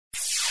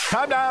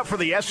Time now for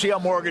the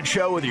SCL Mortgage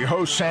Show with your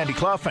host, Sandy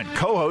Clough, and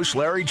co-host,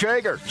 Larry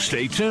Jager.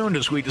 Stay tuned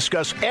as we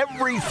discuss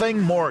everything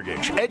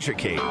mortgage.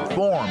 Educate,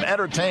 inform,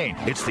 entertain.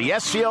 It's the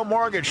SCL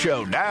Mortgage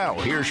Show. Now,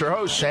 here's your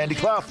host, Sandy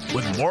Clough,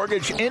 with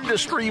mortgage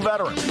industry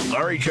veteran,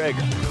 Larry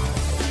Jager.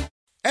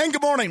 And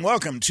good morning.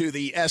 Welcome to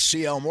the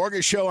SCL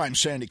Mortgage Show. I'm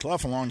Sandy Clough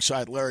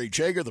alongside Larry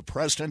Jager, the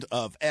president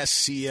of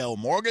SCL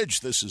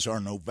Mortgage. This is our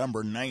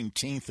November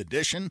 19th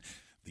edition.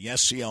 The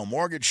SCL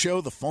Mortgage Show,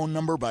 the phone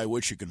number by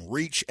which you can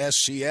reach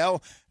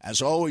SCL.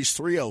 As always,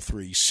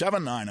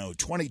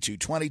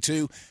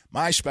 303-790-2222.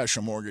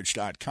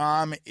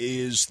 MySpecialMortgage.com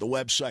is the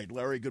website.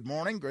 Larry, good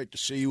morning. Great to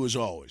see you as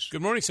always.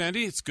 Good morning,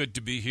 Sandy. It's good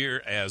to be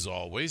here as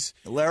always.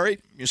 Larry,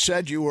 you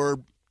said you were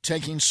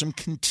taking some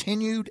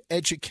continued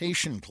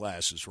education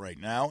classes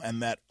right now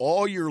and that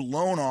all your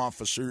loan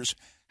officers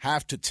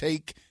have to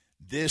take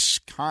this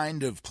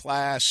kind of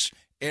class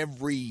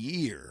every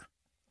year.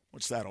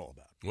 What's that all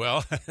about?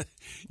 Well,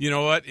 you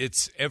know what?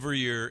 It's every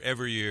year.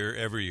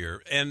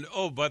 And,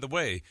 oh, by the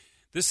way,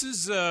 this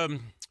is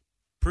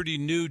pretty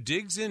new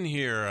digs in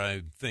here,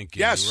 I think.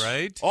 Yes.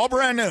 Right? All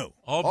brand new.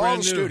 All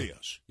brand new.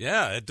 Studios.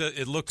 Yeah,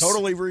 it looks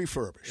totally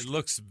refurbished. It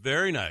looks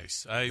very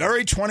nice.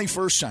 Very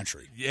 21st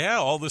century. Yeah,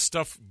 all this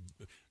stuff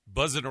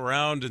buzzing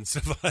around and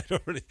stuff.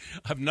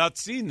 I've not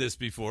seen this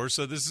before,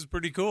 so this is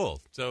pretty cool.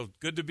 So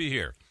good to be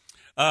here.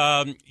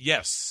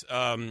 Yes,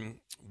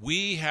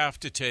 we have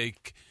to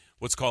take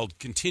what's called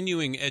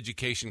continuing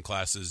education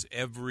classes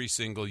every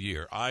single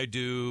year. I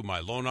do, my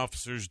loan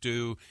officers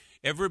do,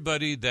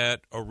 everybody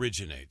that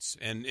originates.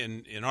 And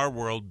in our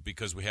world,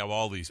 because we have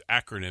all these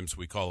acronyms,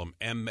 we call them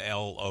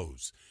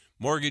MLOs,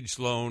 Mortgage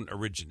Loan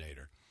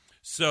Originator.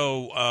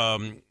 So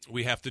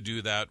we have to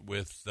do that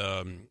with,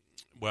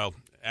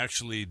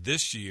 actually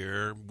this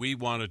year we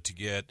wanted to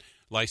get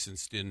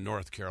licensed in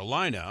North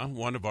Carolina.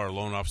 One of our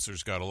loan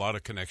officers got a lot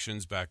of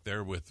connections back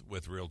there with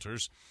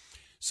realtors.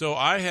 So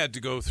I had to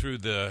go through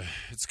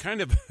it's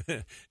kind of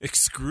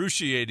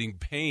excruciating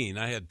pain.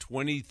 I had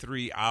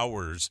 23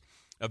 hours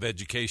of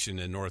education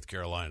in North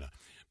Carolina.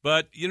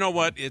 But you know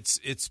what? It's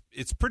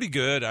pretty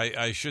good.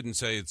 I shouldn't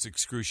say it's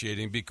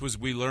excruciating because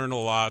we learn a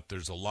lot.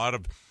 There's a lot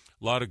of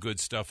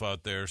good stuff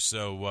out there.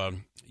 So,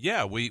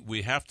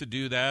 we have to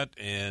do that,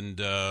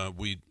 and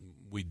we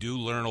do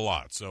learn a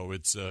lot. So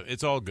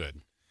it's all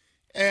good.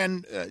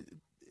 And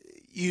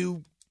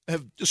you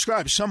have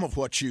described some of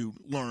what you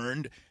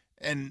learned,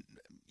 and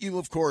you,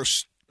 of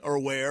course, are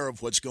aware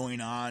of what's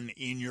going on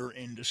in your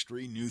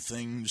industry, new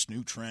things,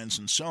 new trends,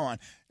 and so on.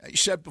 You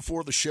said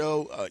before the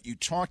show you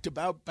talked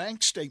about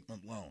bank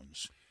statement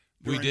loans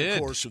during the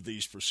course of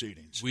these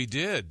proceedings. We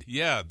did,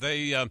 yeah.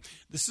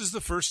 This is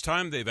the first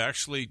time they've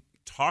actually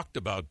talked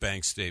about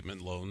bank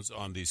statement loans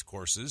on these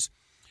courses,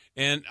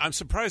 and I'm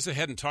surprised they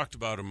hadn't talked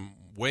about them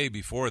way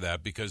before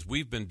that because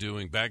we've been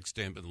doing bank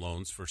statement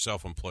loans for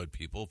self-employed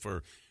people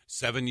for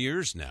 7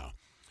 years now.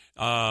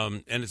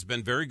 And it's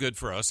been very good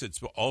for us.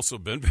 It's also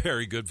been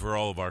very good for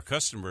all of our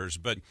customers.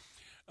 But,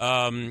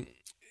 they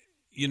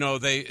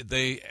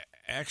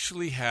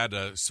actually had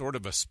a sort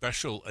of a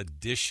special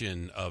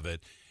edition of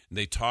it.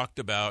 They talked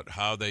about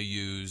how they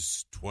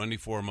use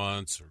 24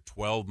 months or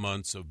 12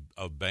 months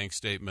of bank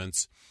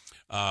statements.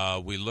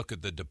 We look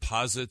at the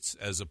deposits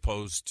as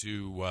opposed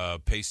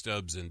to pay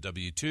stubs and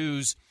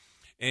W-2s.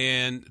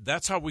 And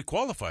that's how we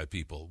qualify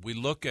people. We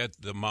look at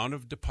the amount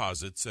of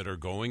deposits that are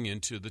going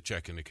into the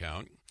checking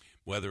account,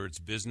 whether it's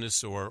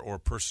business or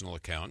personal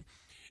account,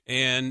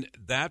 and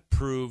that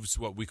proves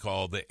what we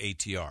call the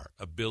ATR,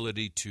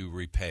 ability to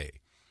repay.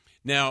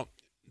 Now,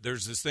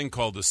 there's this thing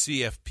called the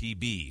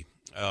CFPB,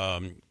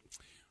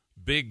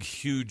 big,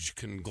 huge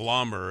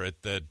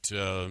conglomerate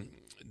that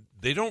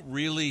they don't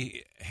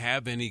really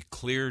have any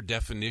clear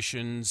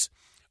definitions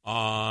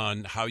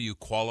on how you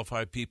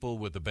qualify people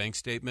with a bank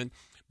statement.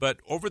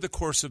 But over the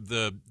course of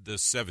the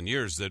 7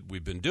 years that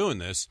we've been doing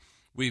this,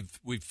 we've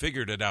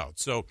figured it out.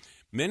 So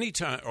many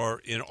times, or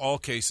in all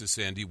cases,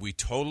 Sandy, we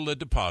total the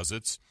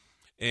deposits,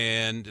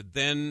 and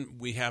then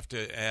we have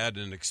to add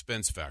an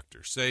expense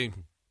factor. Say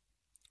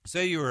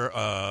you're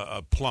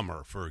a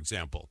plumber, for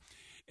example,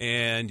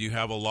 and you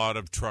have a lot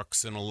of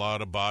trucks and a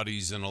lot of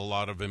bodies and a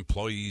lot of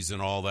employees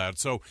and all that.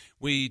 So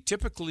we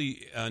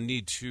typically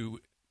need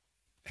to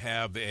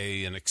have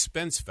an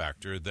expense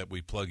factor that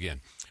we plug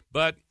in.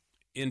 But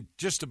in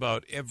just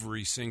about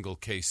every single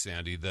case,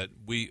 Sandy, that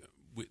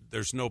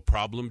there's no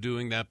problem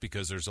doing that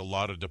because there's a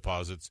lot of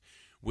deposits,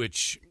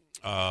 which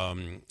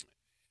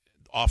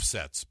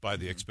offsets by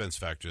the expense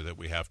factor that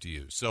we have to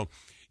use. So,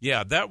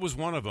 yeah, that was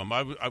one of them.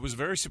 I was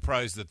very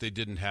surprised that they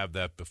didn't have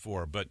that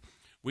before. But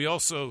we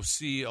also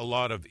see a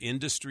lot of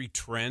industry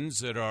trends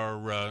that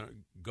are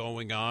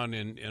going on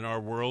in our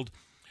world,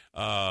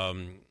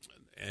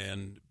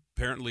 and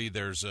apparently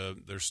there's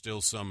still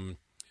some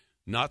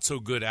not so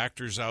good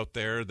actors out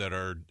there that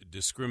are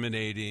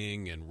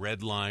discriminating and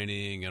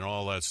redlining and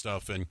all that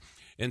stuff. And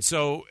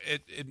so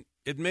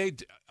it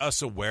made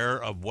us aware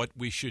of what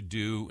we should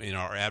do in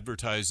our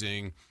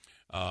advertising,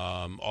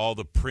 all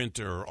the print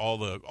or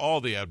all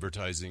the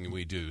advertising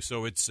we do.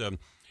 So it's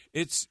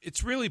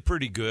really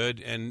pretty good.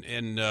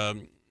 And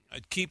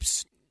it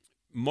keeps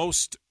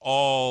most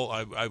all,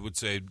 I would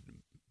say,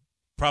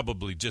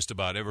 probably just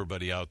about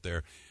everybody out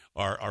there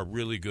are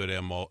really good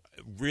MLOs,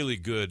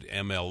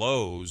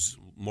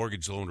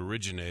 mortgage loan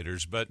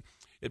originators, but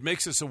it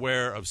makes us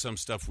aware of some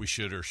stuff we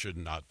should or should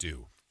not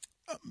do.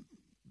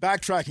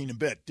 Backtracking a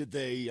bit, did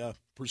they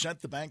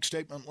present the bank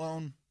statement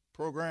loan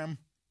program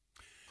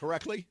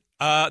correctly?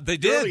 They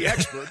did. You're the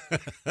expert.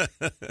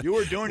 You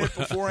were doing it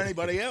before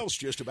anybody else,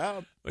 just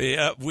about.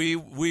 Yeah, we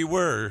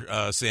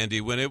were,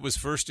 Sandy. When it was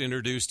first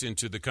introduced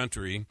into the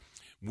country,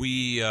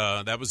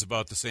 that was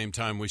about the same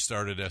time we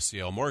started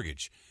SCL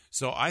Mortgage.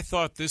 So I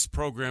thought this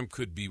program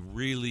could be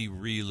really,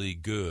 really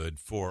good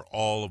for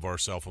all of our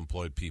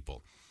self-employed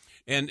people.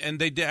 And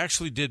they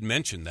actually did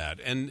mention that,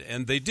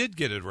 and they did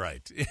get it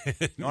right.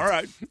 All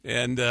right.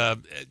 And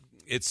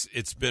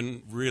it's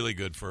been really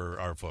good for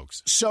our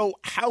folks. So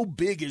how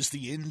big is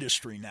the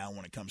industry now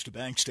when it comes to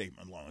bank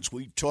statement loans?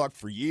 We've talked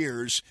for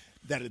years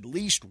that at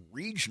least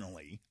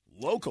regionally,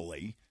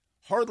 locally,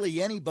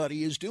 hardly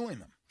anybody is doing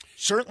them.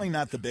 Certainly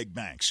not the big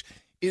banks.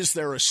 Is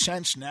there a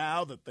sense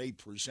now that they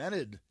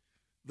presented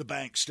the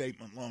bank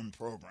statement loan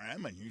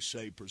program, and you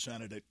say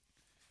presented it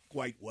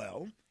quite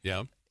well?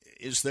 Yeah.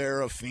 Is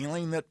there a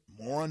feeling that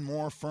more and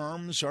more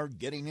firms are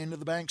getting into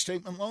the bank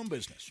statement loan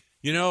business?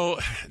 You know,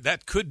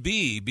 that could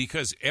be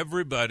because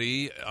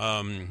everybody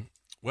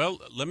well,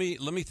 let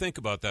me think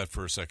about that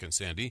for a second,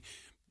 Sandy.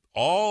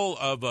 All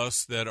of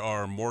us that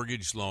are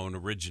mortgage loan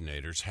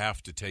originators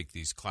have to take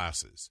these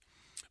classes.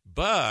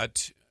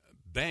 But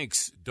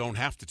banks don't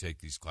have to take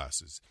these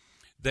classes.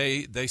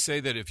 They say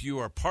that if you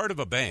are part of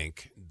a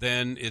bank,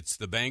 then it's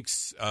the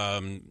bank's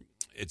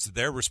it's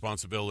their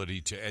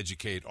responsibility to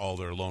educate all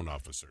their loan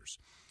officers.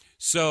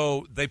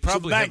 So they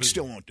probably banks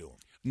still won't do them.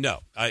 No,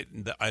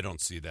 I don't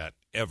see that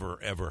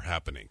ever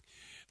happening.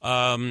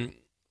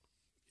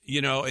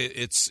 You know,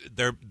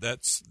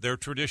 that's their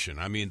tradition.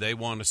 I mean, they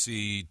want to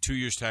see 2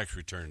 years tax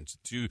returns,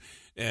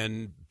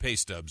 and pay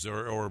stubs,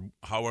 or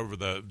however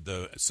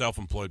the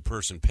self-employed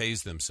person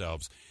pays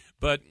themselves.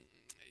 But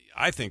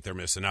I think they're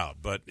missing out.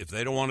 But if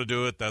they don't want to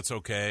do it, that's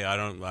okay. I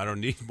don't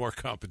need more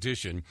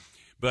competition.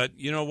 But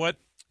you know what?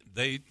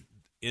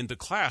 In the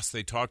class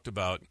they talked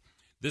about,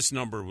 this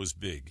number was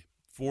big.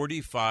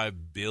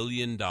 $45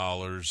 billion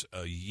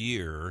a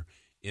year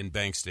in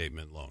bank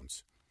statement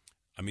loans.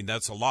 I mean,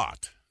 that's a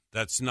lot.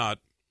 That's not,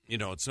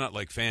 it's not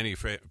like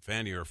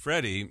Fannie or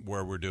Freddie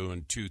where we're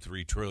doing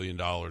 $2-3 trillion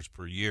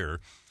per year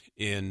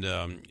in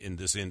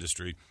this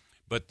industry.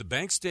 But the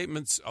bank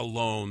statements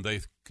alone,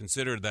 they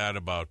consider that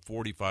about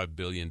 $45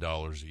 billion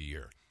a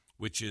year,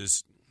 which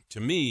is, to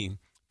me,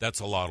 that's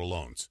a lot of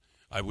loans.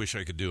 I wish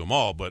I could do them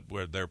all, but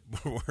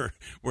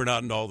we're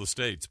not in all the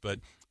states. But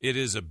it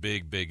is a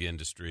big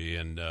industry,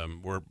 and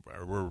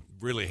we're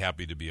really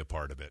happy to be a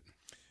part of it.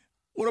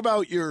 What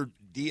about your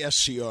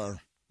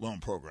DSCR loan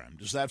program?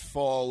 Does that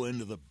fall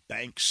into the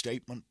bank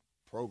statement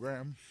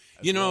program?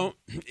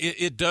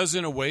 It does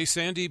in a way,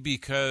 Sandy,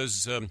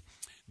 because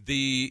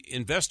the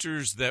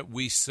investors that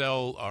we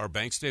sell our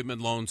bank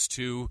statement loans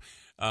to,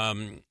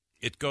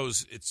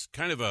 it's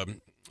kind of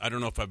I don't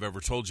know if I've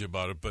ever told you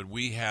about it, but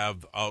we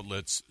have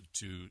outlets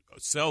to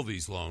sell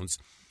these loans,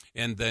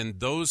 and then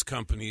those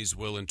companies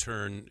will in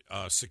turn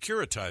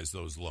securitize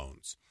those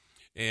loans,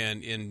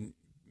 and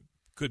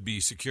could be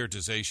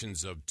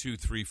securitizations of $200,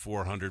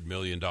 $300, $400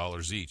 million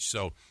each.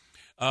 So,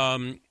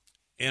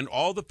 and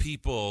all the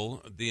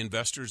people, the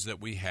investors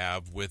that we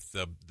have with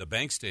the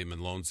bank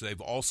statement loans, they've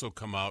also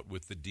come out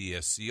with the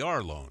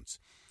DSCR loans.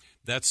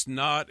 That's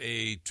not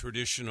a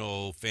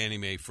traditional Fannie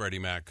Mae, Freddie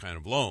Mac kind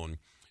of loan.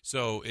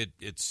 So it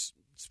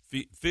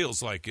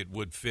feels like it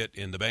would fit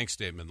in the bank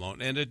statement loan,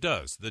 and it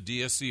does. The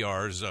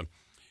DSCR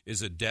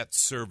is a debt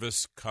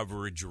service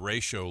coverage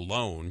ratio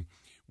loan,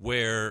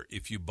 where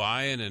if you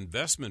buy an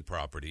investment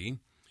property,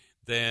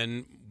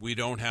 then we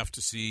don't have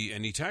to see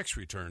any tax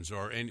returns,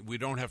 we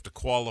don't have to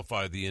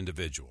qualify the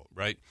individual,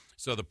 right?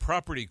 So the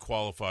property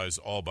qualifies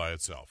all by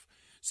itself.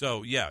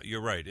 So yeah,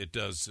 you're right. It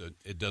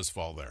does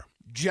fall there.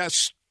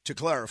 Just to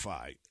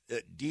clarify,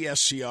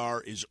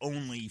 DSCR is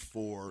only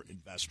for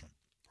investment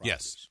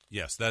properties.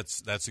 Yes,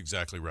 that's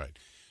exactly right.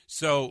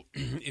 So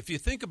if you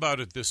think about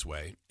it this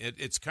way,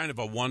 it's kind of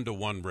a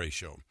 1-to-1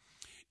 ratio.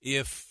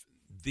 If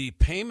the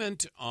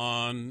payment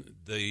on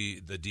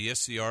the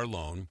DSCR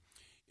loan,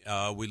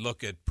 we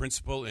look at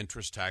principal,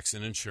 interest, tax,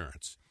 and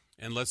insurance.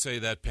 And let's say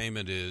that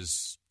payment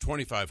is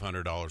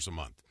 $2,500 a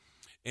month.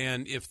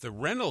 And if the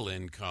rental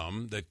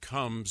income that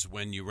comes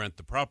when you rent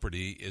the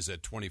property is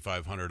at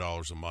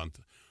 $2,500 a month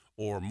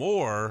or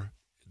more,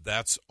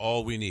 that's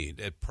all we need.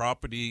 That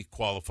property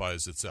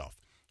qualifies itself.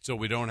 So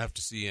we don't have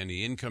to see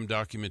any income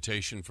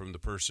documentation from the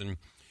person.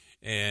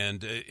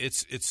 And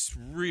it's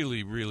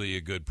really, really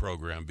a good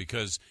program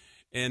because,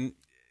 a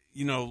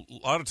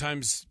lot of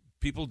times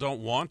people don't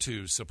want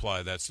to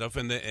supply that stuff,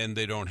 and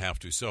they don't have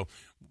to. So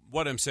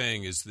what I'm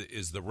saying is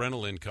the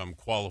rental income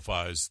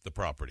qualifies the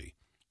property,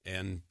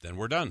 and then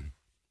we're done.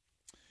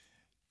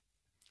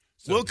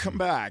 So, we'll come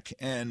back,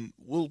 and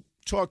we'll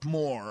talk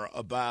more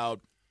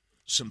about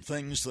some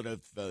things that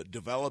have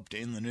developed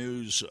in the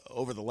news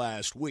over the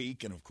last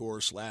week. And, of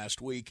course,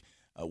 last week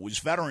was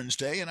Veterans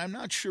Day, and I'm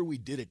not sure we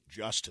did it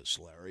justice,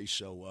 Larry.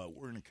 So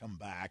we're going to come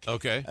back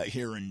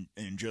here in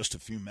just a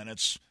few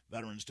minutes.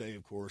 Veterans Day,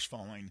 of course,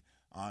 falling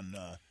on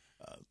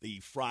the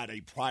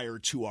Friday prior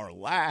to our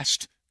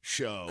last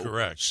show.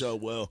 Correct.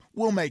 So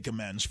we'll make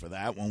amends for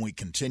that when we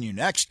continue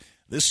next.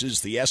 This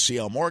is the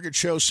SCL Mortgage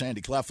Show.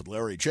 Sandy Clough with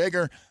Larry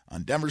Jager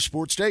on Denver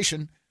Sports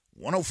Station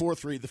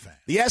 104.3 The Fan.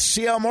 The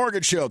SCL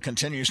Mortgage Show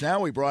continues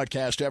now. We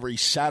broadcast every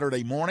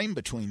Saturday morning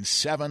between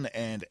 7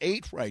 and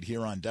 8 right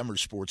here on Denver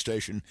Sports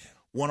Station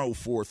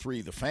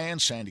 104.3 The Fan.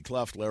 Sandy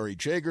Clough, Larry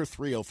Jager,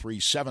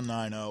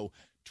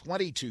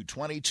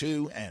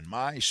 303-790-2222, and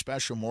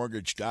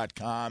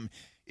myspecialmortgage.com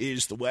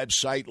is the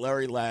website.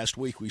 Larry, last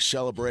week we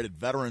celebrated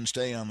Veterans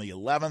Day on the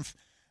 11th.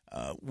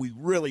 We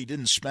really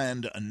didn't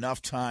spend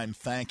enough time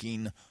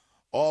thanking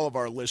all of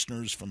our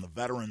listeners from the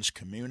veterans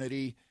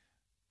community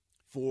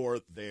for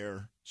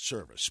their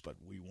service, but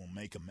we will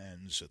make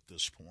amends at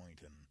this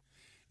point and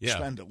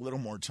spend a little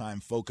more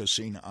time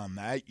focusing on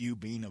that, you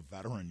being a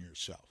veteran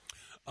yourself.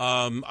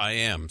 I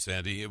am,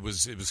 Sandy. It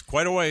was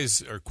quite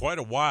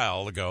a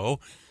while ago,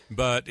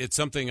 but it's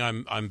something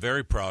I'm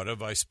very proud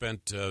of. I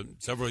spent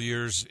several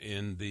years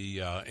in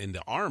the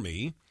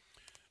Army,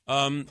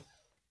 and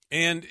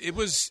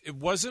it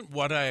wasn't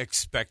what I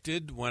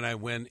expected when I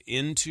went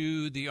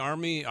into the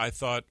Army. I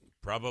thought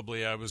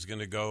probably I was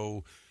going to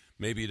go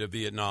maybe to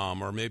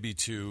Vietnam or maybe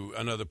to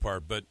another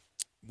part, but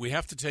we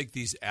have to take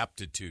these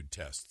aptitude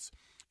tests,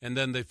 and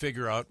then they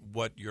figure out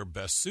what you're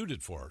best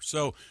suited for.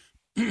 So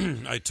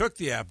I took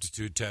the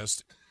aptitude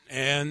test,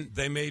 and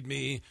they made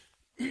me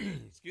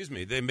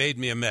they made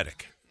me a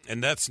medic,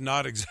 and that's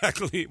not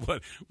exactly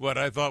what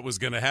I thought was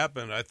going to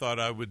happen. I thought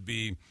I would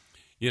be,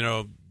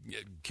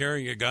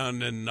 carrying a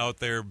gun and out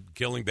there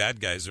killing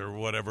bad guys or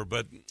whatever,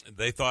 but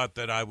they thought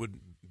that I would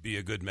be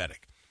a good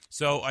medic.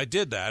 So I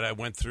did that. I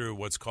went through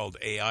what's called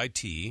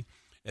AIT,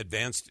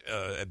 Advanced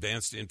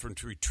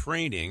Infantry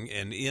Training,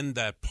 and in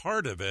that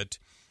part of it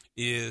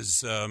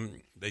is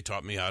they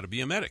taught me how to be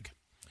a medic.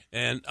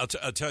 And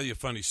I'll tell you a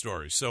funny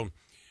story. So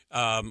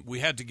we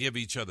had to give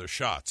each other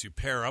shots. You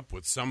pair up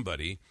with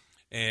somebody,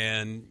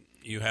 and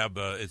you have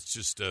it's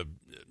just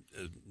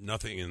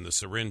nothing in the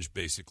syringe,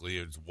 basically.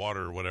 It's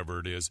water or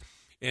whatever it is,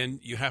 and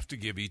you have to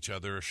give each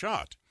other a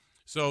shot.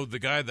 So the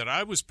guy that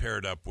I was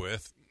paired up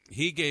with,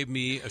 he gave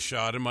me a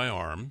shot in my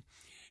arm,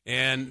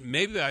 and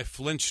maybe I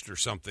flinched or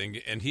something,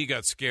 and he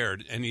got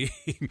scared, and he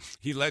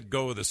let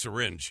go of the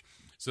syringe.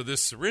 So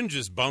this syringe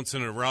is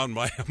bouncing around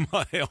my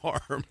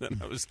arm,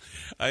 and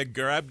I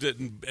grabbed it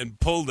and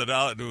pulled it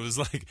out, and it was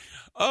like,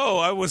 oh,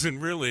 I wasn't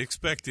really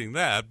expecting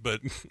that,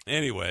 but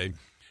anyway,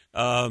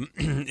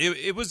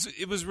 it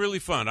was really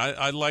fun.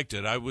 I liked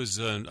it. I was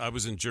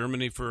in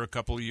Germany for a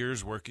couple of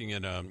years working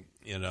in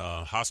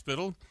a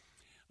hospital.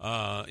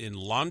 In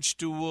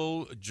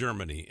Landstuhl,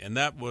 Germany, and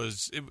it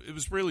was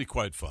really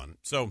quite fun.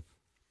 So,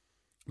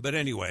 but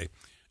anyway,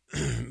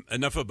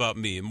 enough about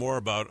me, more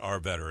about our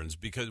veterans,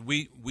 because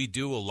we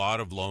do a lot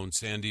of loans,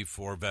 Sandy,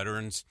 for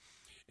veterans,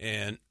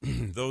 and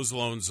those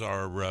loans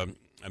are,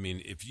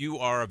 if you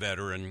are a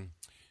veteran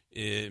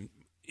in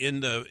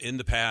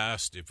the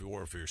past, if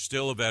you're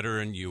still a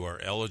veteran, you are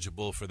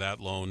eligible for that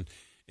loan,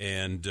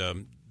 and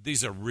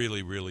these are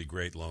really, really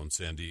great loans,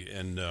 Sandy,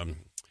 and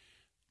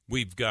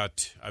I've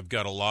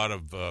got a lot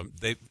of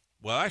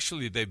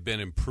they've been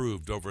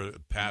improved over the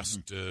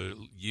past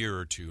year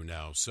or two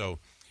now. So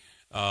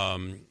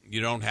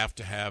you don't have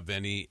to have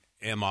any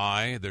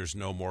MI. There's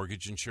no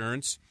mortgage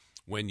insurance.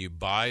 When you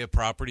buy a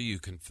property, you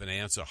can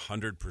finance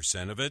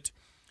 100% of it.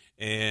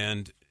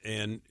 And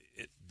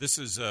this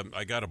is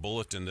I got a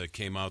bulletin that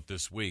came out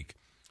this week.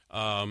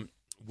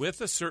 With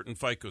a certain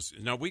FICO,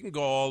 now we can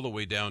go all the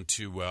way down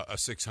to a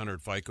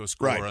 600 FICO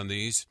score on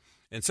these.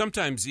 And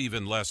sometimes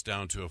even less,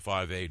 down to a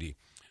 580.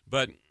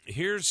 But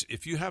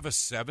if you have a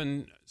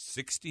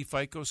 760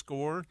 FICO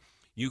score,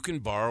 you can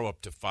borrow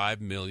up to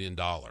 $5 million.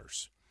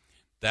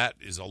 That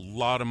is a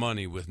lot of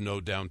money with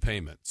no down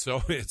payment.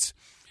 So it's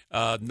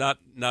not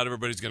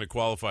everybody's going to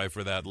qualify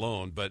for that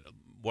loan. But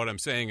what I'm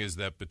saying is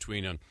that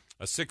between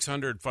a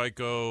 600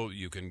 FICO,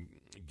 you can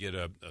get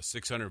a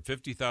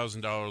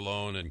 $650,000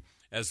 loan. And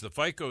as the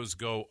FICOs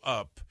go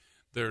up,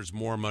 there's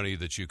more money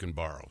that you can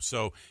borrow.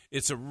 So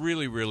it's a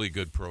really, really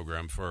good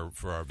program for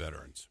our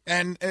veterans.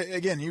 And,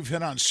 again, you've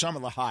hit on some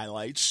of the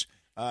highlights.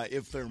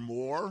 If there are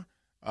more,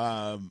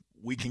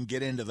 we can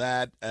get into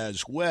that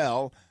as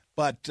well.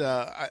 But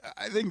I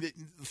think the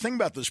thing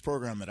about this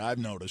program that I've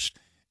noticed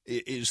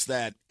is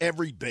that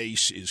every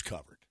base is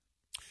covered.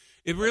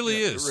 It really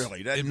is.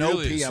 Really. No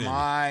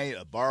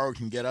PMI. A borrower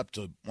can get up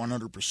to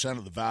 100%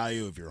 of the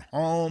value of your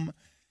home.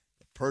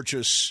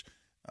 Purchase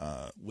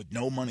with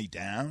no money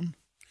down.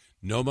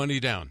 No money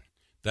down.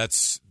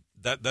 That's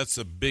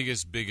the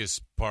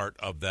biggest part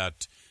of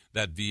that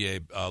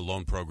VA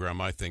loan program,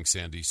 I think,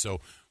 Sandy.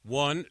 So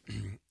one,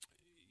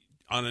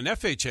 on an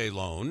FHA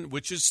loan,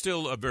 which is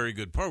still a very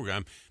good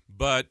program,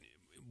 but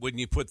when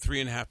you put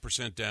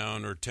 3.5%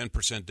 down or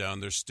 10% down,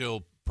 there's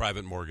still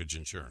private mortgage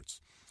insurance.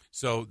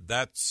 So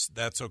that's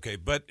okay.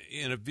 But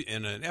in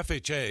an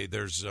FHA,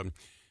 there's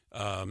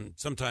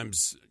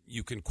sometimes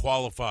you can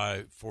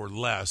qualify for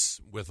less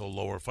with a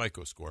lower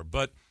FICO score.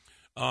 But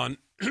on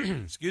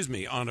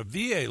on a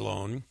VA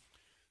loan,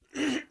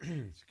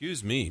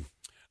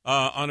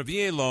 on a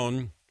VA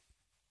loan,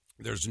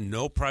 there's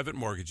no private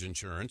mortgage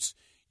insurance.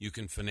 You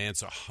can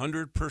finance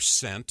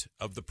 100%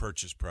 of the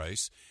purchase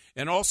price.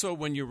 And also,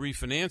 when you're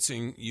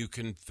refinancing, you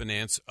can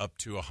finance up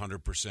to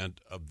 100%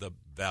 of the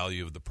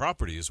value of the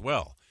property as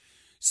well.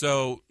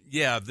 So,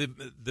 yeah,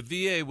 the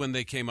VA, when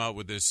they came out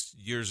with this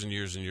years and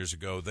years and years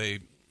ago,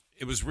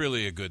 it was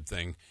really a good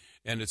thing.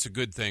 And it's a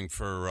good thing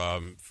for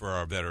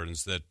our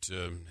veterans that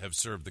have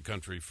served the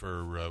country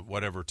for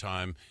whatever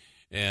time.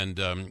 And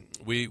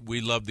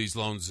we love these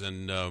loans,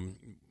 and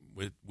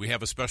we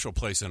have a special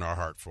place in our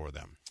heart for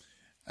them.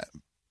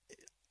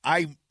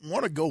 I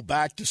want to go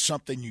back to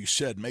something you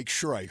said, make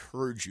sure I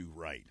heard you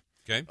right.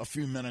 Okay. A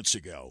few minutes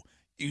ago.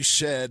 You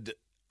said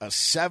a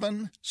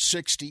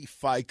 760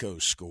 FICO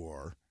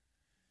score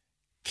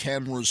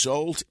can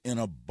result in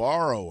a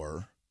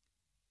borrower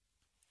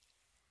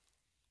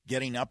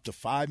getting up to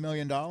 $5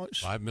 million?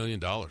 $5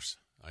 million.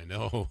 I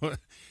know.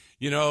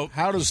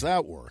 How does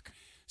that work?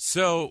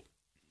 So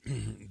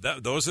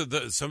those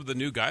are some of the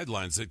new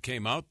guidelines that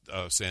came out,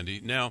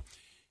 Sandy. Now,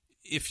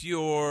 if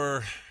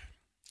you're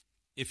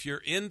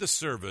in the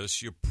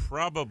service, you're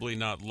probably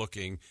not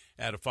looking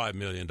at a $5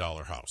 million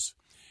house.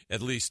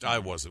 At least I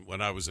wasn't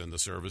when I was in the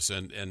service.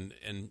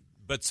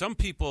 But some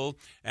people,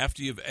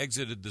 after you've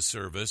exited the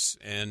service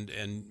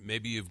and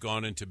maybe you've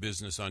gone into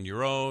business on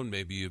your own,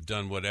 maybe you've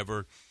done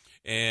whatever,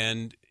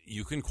 and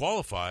you can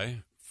qualify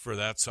for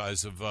that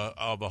size of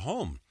a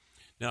home.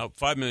 Now,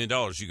 $5 million,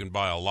 you can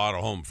buy a lot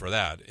of home for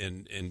that,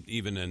 and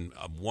even in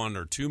 $1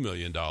 or $2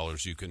 million,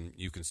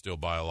 you can still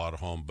buy a lot of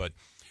home. But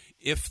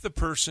if the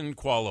person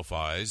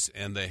qualifies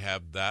and they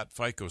have that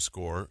FICO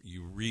score,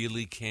 you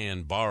really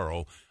can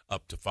borrow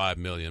up to $5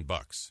 million.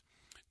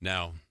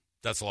 Now,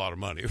 that's a lot of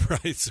money,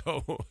 right?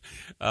 So,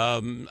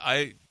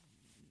 I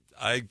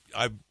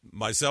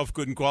myself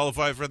couldn't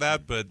qualify for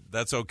that, but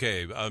that's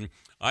okay.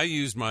 I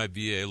used my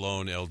VA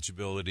loan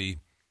eligibility,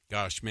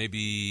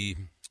 maybe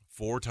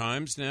 4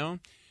 times now.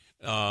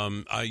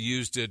 I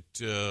used it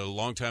a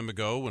long time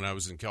ago when I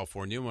was in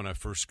California when I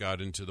first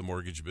got into the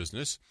mortgage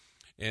business.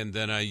 And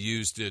then I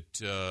used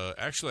it,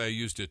 I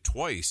used it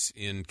twice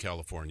in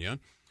California.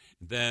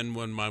 Then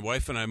when my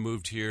wife and I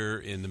moved here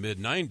in the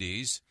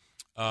mid-'90s,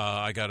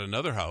 I got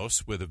another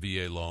house with a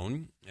VA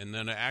loan, and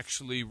then I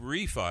actually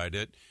refied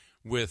it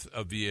with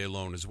a VA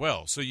loan as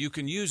well. So you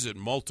can use it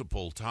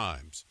multiple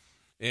times.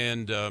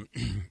 And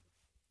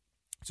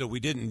so we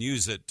didn't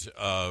use it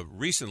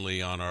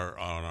recently on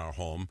our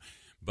home,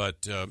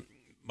 but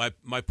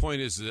my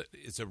point is that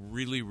it's a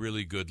really,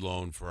 really good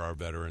loan for our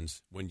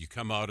veterans. When you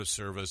come out of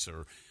service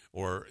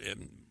or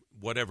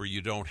whatever,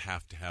 you don't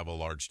have to have a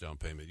large down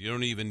payment. You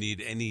don't even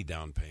need any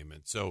down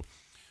payment. So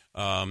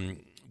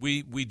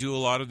we do a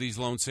lot of these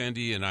loans,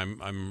 Sandy, and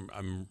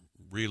I'm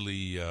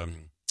really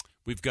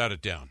we've got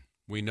it down.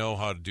 We know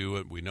how to do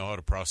it. We know how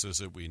to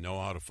process it. We know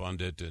how to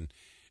fund it.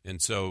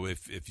 And so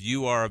if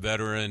you are a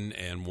veteran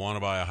and want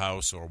to buy a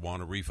house or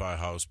want to refi a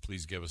house,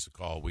 please give us a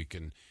call.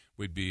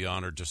 We'd be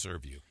honored to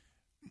serve you.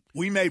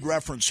 We made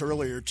reference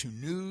earlier to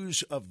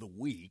news of the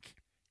week,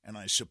 and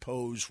I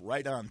suppose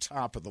right on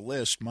top of the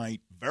list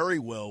might very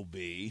well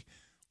be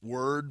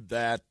word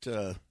that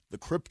the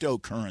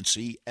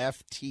cryptocurrency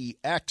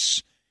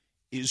FTX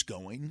is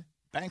going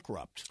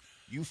bankrupt.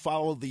 You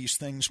follow these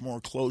things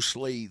more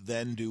closely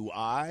than do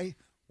I.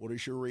 What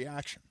is your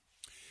reaction?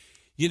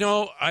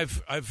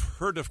 I've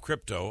heard of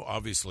crypto.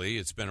 Obviously,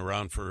 it's been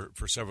around for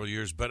several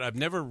years, but I've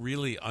never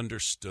really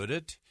understood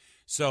it.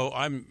 So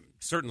I'm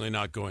certainly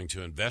not going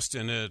to invest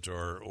in it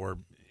or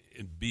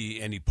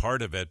be any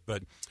part of it.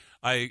 But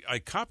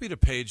I copied a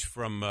page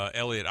from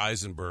Elliot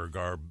Eisenberg,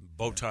 our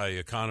bowtie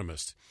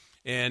economist,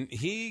 and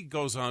he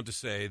goes on to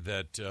say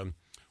that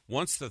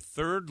once the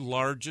third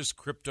largest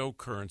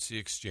cryptocurrency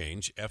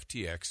exchange,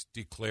 FTX,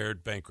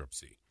 declared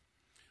bankruptcy.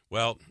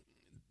 Well,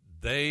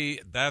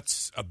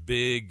 that's a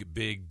big,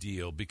 big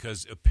deal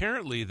because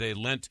apparently they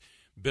lent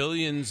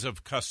billions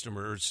of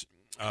customers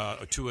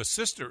to a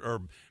sister,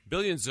 or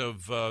billions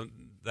of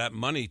that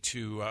money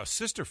to a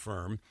sister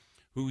firm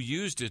who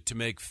used it to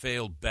make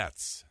failed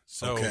bets.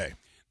 So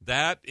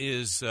that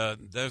is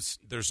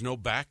there's no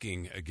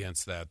backing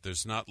against that.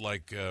 There's not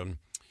like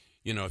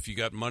if you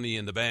got money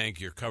in the bank,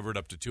 you're covered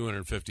up to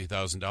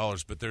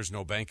 $250,000, but there's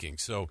no banking.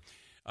 So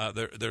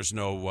there's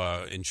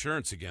no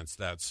insurance against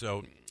that.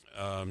 So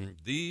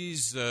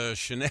these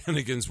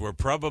shenanigans were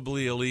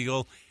probably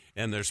illegal,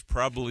 and there's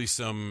probably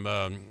some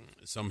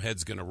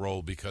heads going to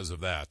roll because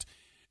of that.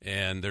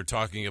 And they're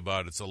talking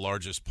about it's the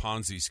largest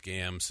Ponzi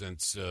scam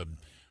since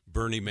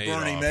Bernie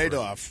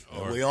Madoff.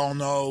 Or we all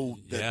know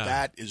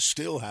that is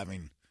still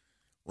having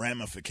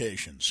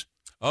ramifications.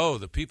 Oh,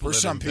 the people for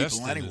that some invested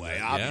people anyway.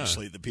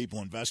 Obviously, the people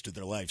invested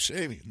their life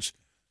savings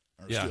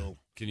are still.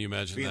 Can you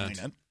imagine feeling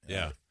that?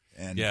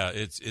 it. Yeah,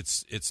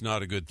 it's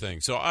not a good thing.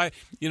 So I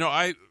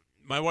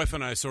my wife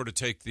and I sort of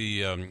take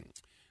the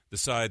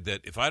side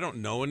that if I don't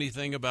know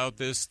anything about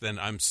this, then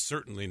I'm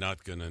certainly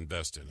not going to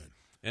invest in it.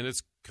 And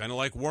it's kind of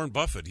like Warren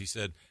Buffett. He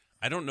said,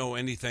 I don't know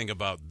anything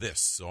about this,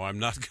 so I'm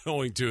not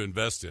going to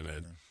invest in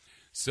it.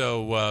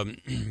 So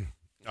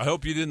I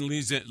hope you didn't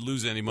lose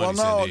any money,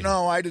 Sandy.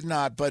 No, I did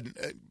not. But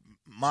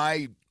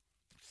my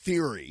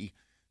theory,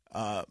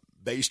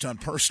 based on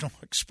personal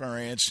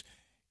experience,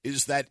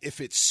 is that if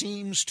it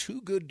seems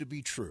too good to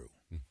be true,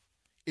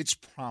 it's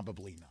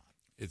probably not.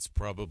 It's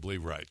probably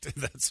right.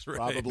 That's right.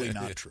 Probably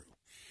not true.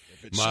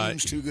 If it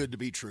seems too good to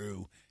be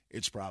true,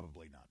 it's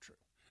probably not true.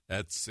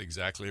 That's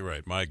exactly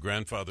right. My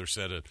grandfather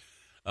said it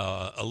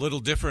a little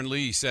differently.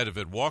 He said, if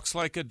it walks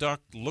like a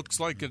duck, looks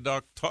like a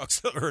duck,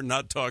 talks or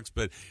not talks,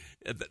 but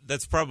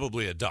that's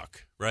probably a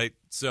duck, right?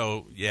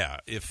 So, yeah,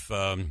 if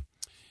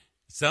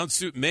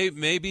sounds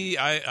maybe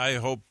I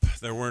hope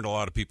there weren't a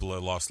lot of people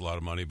that lost a lot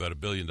of money, but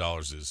 $1 billion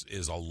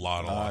is a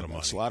lot of money.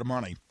 That's a lot of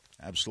money.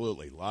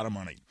 Absolutely, a lot of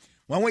money.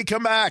 When we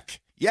come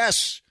back,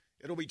 yes,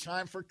 it'll be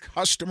time for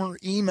customer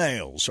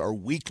emails, our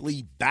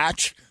weekly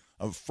batch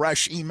of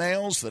fresh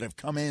emails that have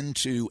come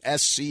into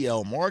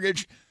SCL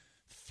Mortgage.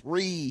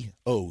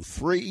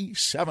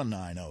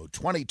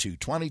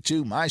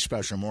 303-790-2222,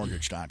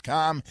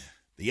 myspecialmortgage.com.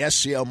 The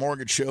SCL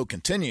Mortgage Show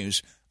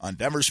continues on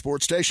Denver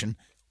Sports Station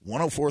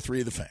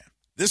 104.3 The Fan.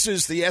 This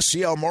is the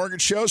SCL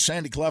Mortgage Show.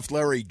 Sandy Clough,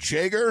 Larry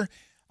Jager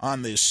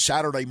on this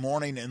Saturday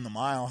morning in the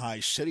Mile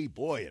High City.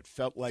 Boy, it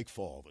felt like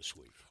fall this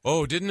week.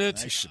 Oh, didn't it?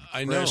 Nice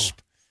and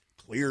crisp,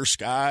 clear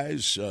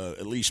skies,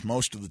 at least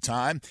most of the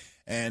time.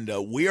 And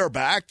we are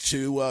back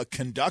to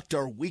conduct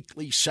our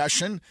weekly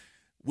session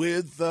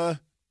with a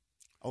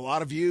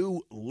lot of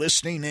you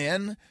listening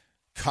in.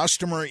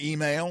 Customer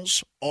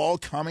emails all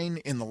coming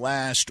in the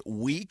last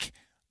week.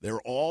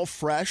 They're all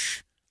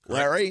fresh,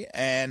 Larry,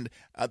 and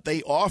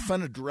they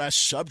often address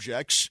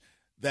subjects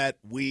that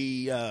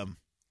we,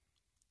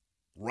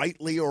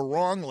 rightly or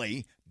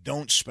wrongly,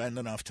 don't spend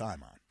enough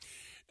time on.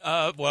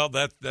 Well,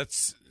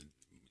 that's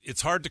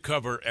it's hard to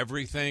cover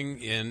everything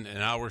in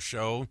an hour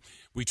show.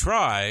 We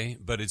try,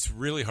 but it's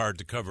really hard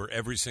to cover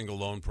every single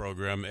loan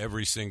program,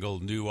 every single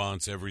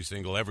nuance, every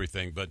single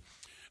everything. But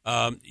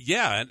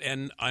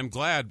and I'm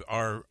glad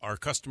our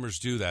customers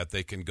do that.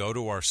 They can go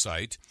to our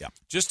site. Yeah.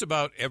 Just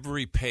about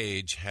every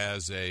page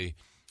has a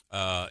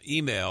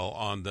email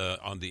on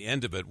the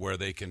end of it where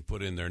they can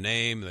put in their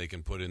name, they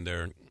can put in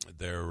their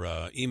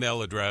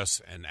email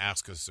address and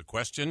ask us a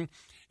question.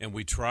 And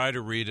we try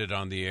to read it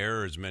on the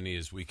air, as many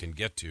as we can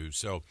get to.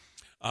 So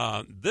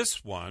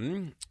this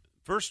one,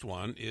 first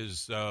one,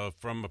 is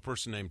from a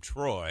person named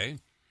Troy.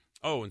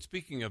 Oh, and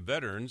speaking of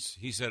veterans,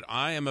 he said,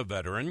 I am a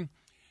veteran,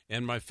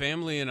 and my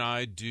family and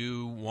I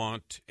do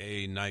want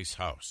a nice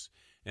house.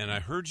 And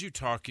I heard you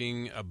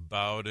talking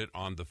about it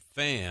on the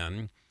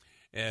Fan,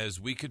 as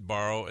we could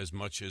borrow as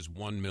much as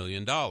 $1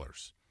 million.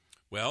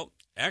 Well,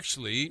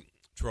 actually,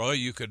 Troy,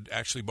 you could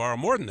actually borrow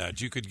more than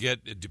that. You could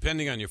get,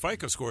 depending on your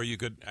FICO score, you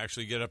could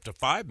actually get up to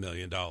 $5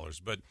 million.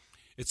 But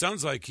it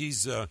sounds like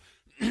he's,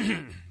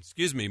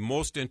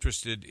 most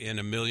interested in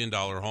 $1 million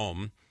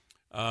home.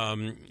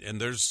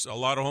 And there's a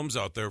lot of homes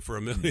out there for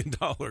 $1 million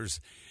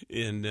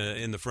in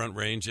the Front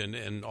Range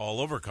and all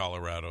over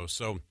Colorado.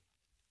 So,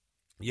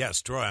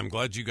 yes, Troy, I'm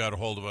glad you got a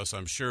hold of us.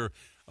 I'm sure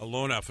a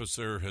loan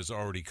officer has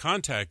already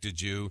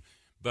contacted you,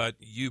 but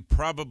you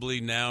probably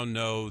now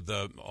know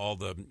all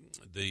the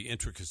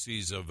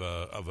intricacies of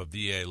a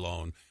VA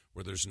loan,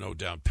 where there's no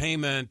down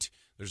payment,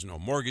 there's no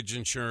mortgage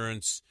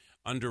insurance.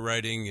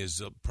 Underwriting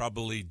is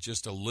probably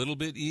just a little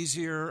bit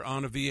easier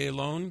on a VA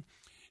loan.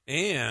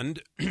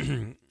 And,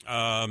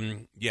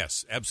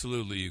 yes,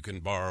 absolutely, you can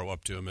borrow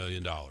up to $1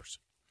 million.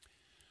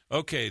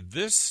 Okay,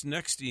 this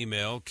next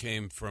email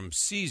came from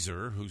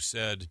Caesar, who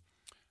said,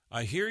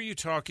 I hear you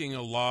talking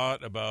a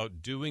lot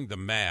about doing the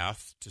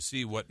math to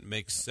see what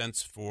makes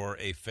sense for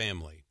a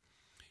family.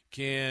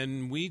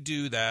 Can we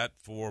do that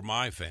for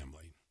my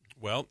family?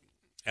 Well,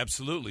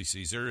 absolutely,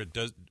 Caesar. It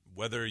does.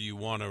 Whether you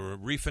want to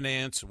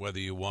refinance, whether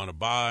you want to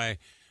buy,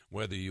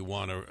 whether you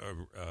want to,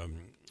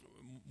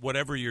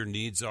 whatever your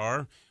needs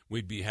are,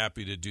 we'd be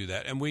happy to do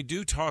that. And we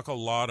do talk a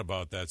lot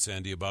about that,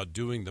 Sandy, about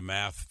doing the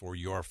math for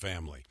your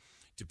family.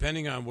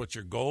 Depending on what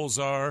your goals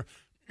are,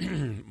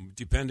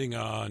 depending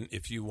on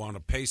if you want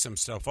to pay some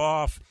stuff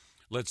off,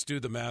 let's do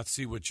the math,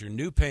 see what your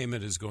new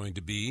payment is going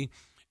to be,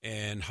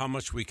 and how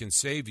much we can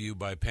save you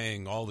by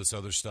paying all this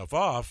other stuff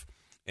off.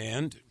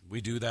 And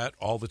we do that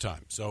all the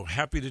time. So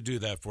happy to do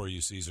that for you,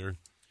 Caesar.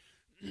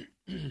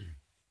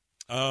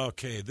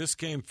 Okay, this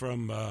came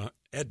from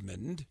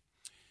Edmund,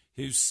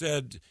 who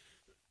said,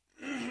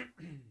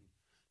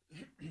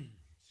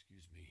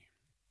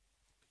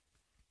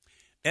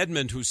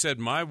 Edmund, who said,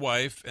 my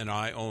wife and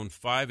I own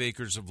 5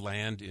 acres of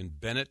land in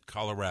Bennett,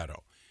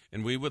 Colorado,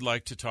 and we would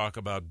like to talk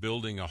about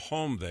building a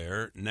home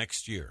there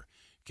next year.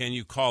 Can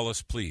you call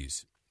us,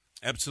 please?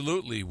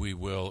 Absolutely, we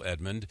will,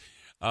 Edmund.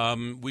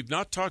 We've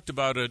not talked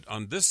about it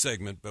on this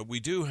segment, but we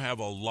do have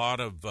a lot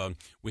of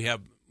we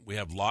have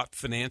lot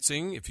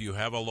financing. If you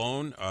have a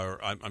loan, or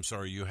I'm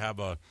sorry, you have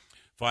a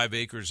 5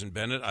 acres in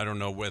Bennett. I don't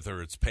know whether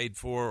it's paid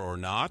for or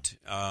not.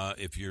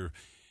 If you're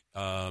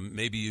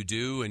maybe you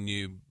do,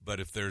 but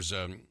if there's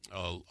a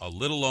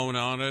little loan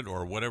on it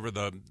or whatever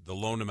the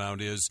loan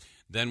amount is,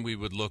 then we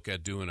would look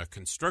at doing a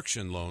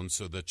construction loan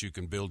so that you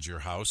can build your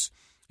house,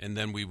 and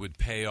then we would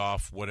pay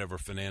off whatever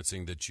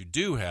financing that you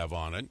do have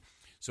on it.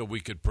 So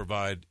we could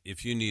provide,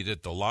 if you need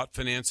it, the lot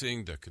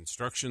financing, the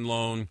construction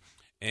loan,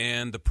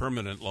 and the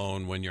permanent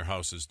loan when your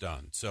house is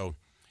done. So,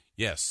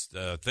 yes,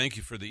 thank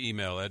you for the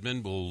email,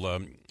 Edmund.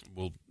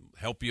 We'll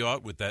help you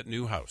out with that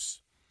new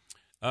house.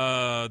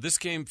 This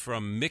came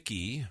from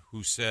Mickey,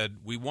 who said,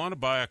 we want to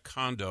buy a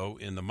condo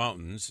in the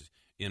mountains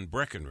in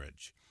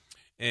Breckenridge.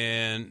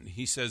 And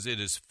he says it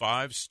is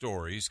 5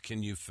 stories.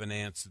 Can you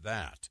finance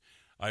that?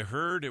 I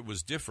heard it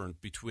was different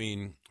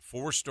between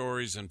 4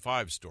 stories and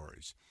 5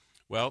 stories.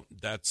 Well,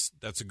 that's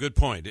a good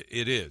point.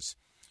 It is.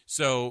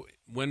 So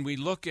when we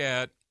look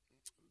at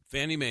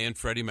Fannie Mae and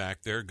Freddie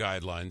Mac, their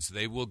guidelines,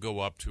 they will go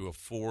up to a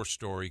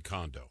 4-story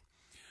condo.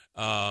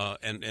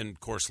 And of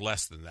course,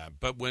 less than that.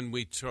 But when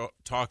we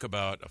talk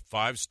about a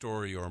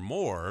 5-story or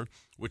more,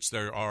 which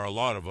there are a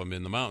lot of them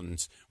in the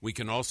mountains, we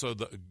can also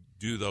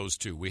do those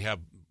too. We have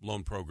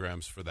loan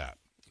programs for that.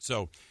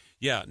 So,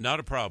 yeah, not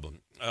a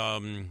problem.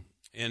 And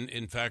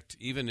in fact,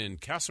 even in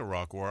Castle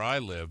Rock, where I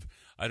live,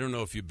 I don't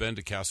know if you've been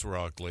to Castle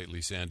Rock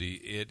lately, Sandy.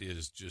 It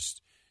is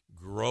just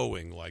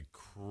growing like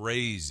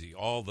crazy.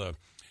 All the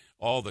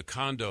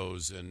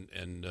condos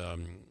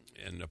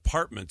and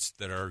apartments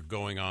that are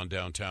going on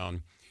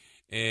downtown.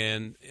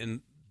 And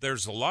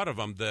there's a lot of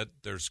them that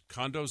there's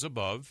condos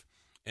above,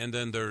 and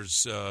then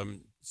there's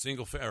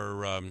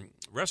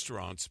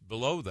restaurants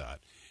below that.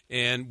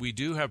 And we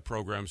do have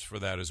programs for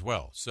that as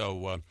well.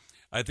 So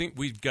I think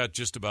we've got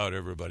just about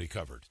everybody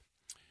covered.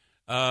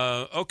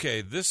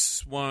 Okay,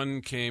 this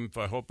one came,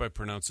 I hope I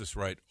pronounced this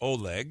right,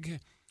 Oleg,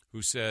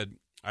 who said,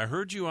 I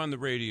heard you on the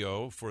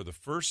radio for the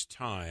first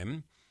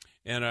time,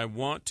 and I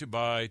want to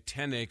buy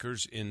 10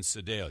 acres in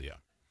Sedalia.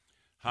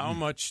 How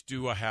much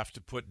do I have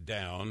to put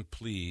down,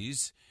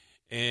 please?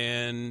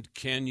 And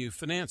can you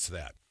finance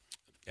that?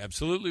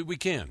 Absolutely, we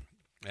can.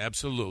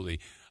 Absolutely.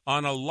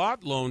 On a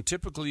lot loan,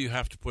 typically you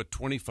have to put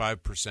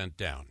 25%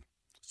 down.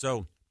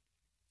 So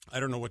I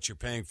don't know what you're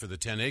paying for the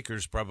 10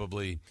 acres.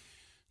 Probably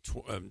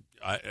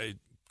it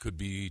could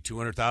be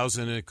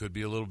 $200,000. It could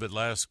be a little bit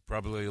less,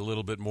 probably a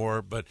little bit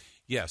more. But,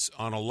 yes,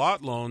 on a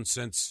lot loan,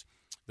 since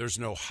there's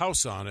no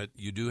house on it,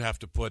 you do have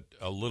to put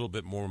a little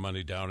bit more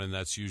money down, and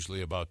that's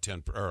usually about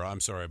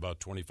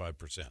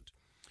 25%.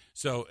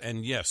 So,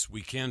 and yes,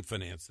 we can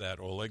finance that,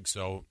 Oleg.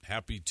 So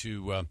happy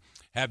to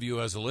have you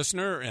as a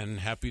listener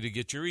and happy to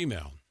get your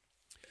email.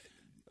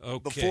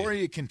 Okay. Before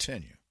you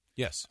continue,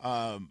 yes,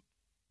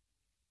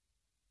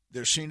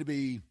 there seem to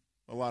be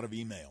a lot of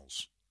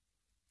emails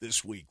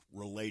this week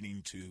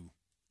relating to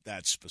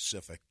that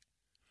specific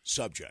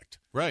subject.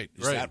 Right.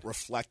 Is that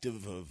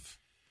reflective of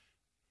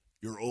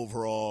your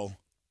overall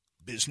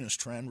business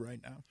trend right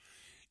now?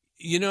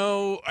 You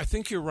know, I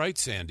think you're right,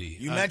 Sandy.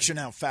 You mentioned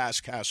how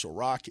fast Castle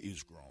Rock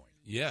is growing.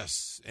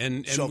 Yes,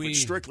 and so if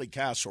it's strictly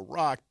Castle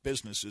Rock,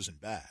 business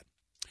isn't bad.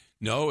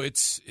 No,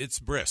 it's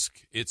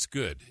brisk. It's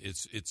good.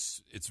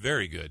 It's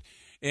very good,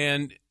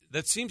 and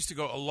that seems to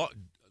go a lot.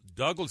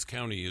 Douglas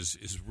County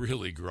is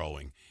really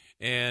growing,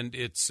 and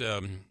it's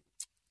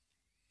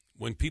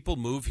when people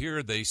move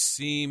here, they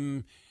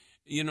seem.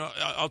 You know,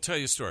 I'll tell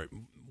you a story.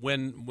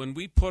 When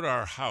we put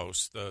our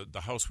house,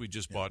 the house we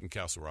just bought in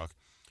Castle Rock,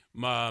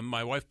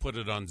 my wife put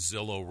it on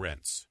Zillow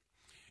Rents.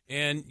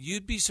 And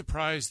you'd be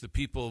surprised the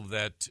people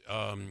that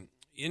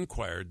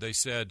inquired. They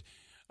said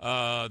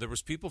there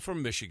was people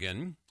from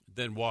Michigan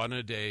that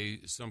wanted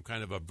some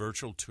kind of a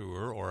virtual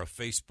tour or a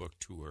Facebook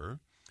tour,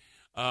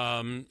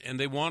 and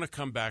they want to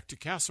come back to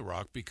Castle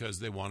Rock because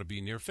they want to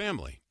be near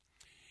family.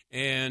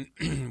 And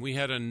we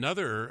had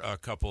another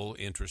couple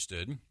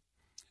interested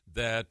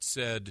that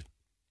said,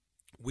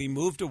 we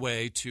moved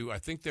away to, I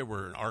think they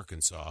were in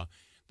Arkansas.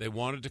 They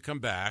wanted to come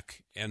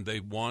back, and they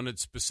wanted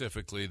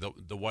specifically,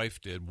 the wife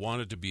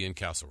wanted to be in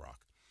Castle Rock.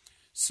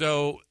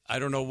 So I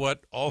don't know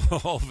what, all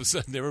of a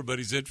sudden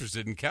everybody's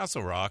interested in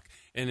Castle Rock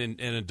and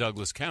in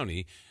Douglas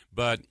County,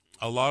 but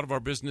a lot of our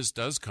business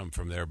does come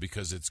from there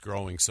because it's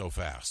growing so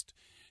fast.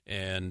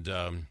 And,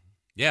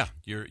 yeah,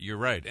 you're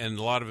right. And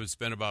a lot of it's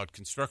been about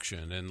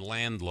construction and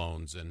land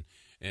loans and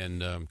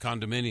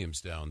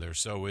condominiums down there.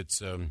 So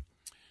it's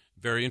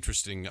very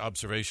interesting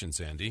observation,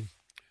 Sandy.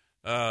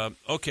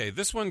 Okay,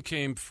 this one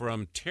came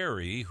from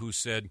Terry, who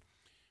said,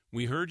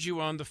 we heard you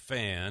on the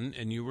Fan,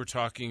 and you were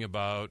talking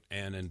about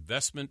an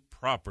investment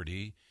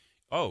property.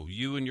 Oh,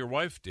 you and your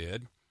wife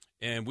did.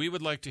 And we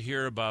would like to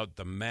hear about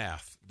the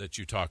math that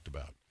you talked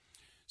about.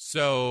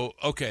 So,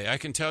 okay, I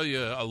can tell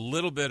you a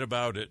little bit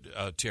about it,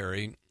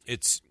 Terry.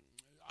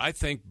 I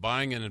think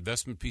buying an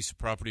investment piece of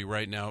property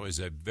right now is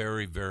a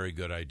very, very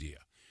good idea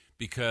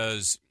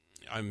because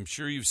I'm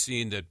sure you've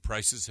seen that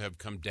prices have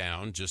come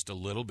down just a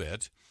little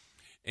bit,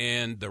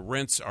 and the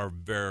rents are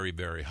very,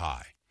 very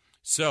high.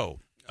 So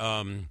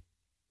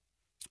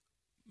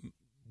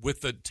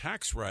with the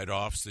tax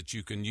write-offs that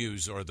you can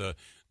use or the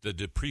the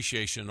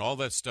depreciation, all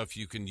that stuff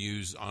you can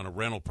use on a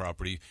rental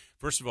property.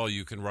 First of all,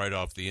 you can write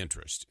off the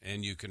interest,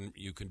 and you can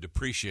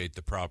depreciate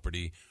the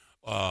property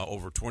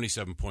over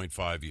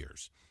 27.5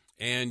 years.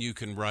 And you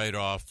can write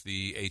off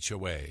the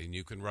HOA, and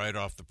you can write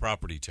off the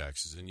property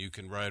taxes, and you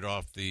can write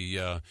off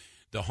the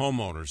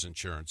homeowner's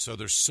insurance. So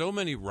there's so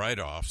many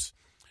write-offs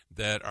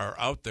that are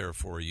out there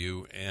for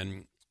you.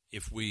 And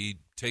if we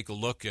take a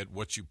look at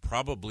what you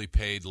probably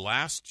paid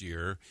last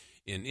year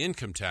in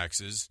income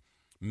taxes,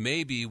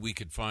 maybe we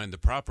could find the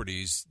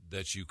properties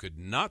that you could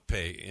not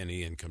pay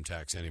any income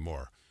tax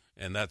anymore.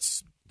 And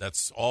that's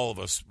all of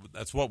us.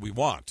 That's what we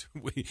want.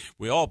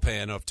 We all pay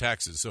enough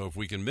taxes. So if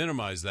we can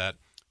minimize that,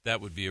 that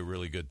would be a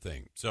really good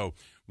thing. So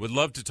would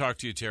love to talk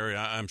to you, Terry.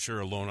 I'm sure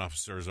a loan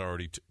officer has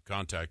already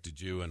contacted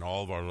you, and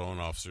all of our loan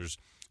officers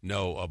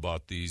know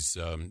about these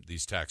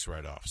tax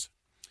write-offs.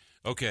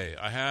 Okay,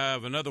 I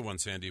have another one,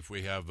 Sandy, if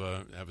we have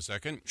a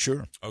second.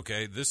 Sure.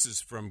 Okay, this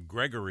is from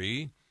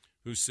Gregory,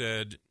 who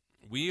said,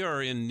 we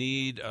are in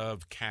need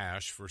of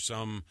cash for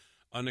some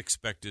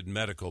unexpected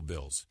medical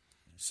bills.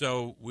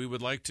 So we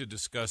would like to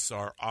discuss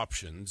our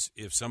options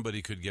if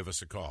somebody could give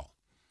us a call.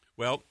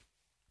 Well,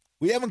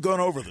 we haven't gone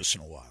over this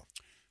in a while.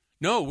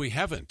 No, we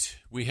haven't.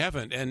 We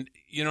haven't. And,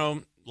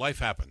 life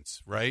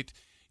happens, right?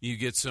 You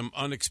get some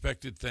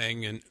unexpected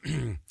thing,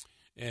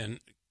 and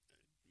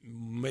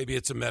maybe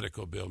it's a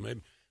medical bill.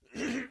 Maybe,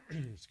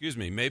 excuse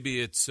me,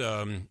 maybe it's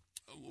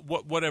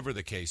whatever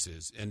the case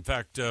is. In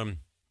fact,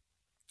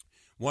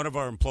 one of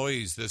our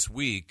employees this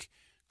week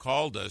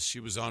called us.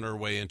 She was on her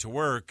way into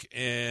work,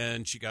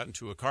 and she got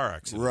into a car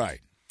accident.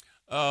 Right.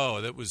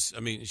 Oh,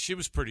 she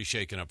was pretty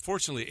shaken up.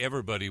 Fortunately,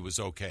 everybody was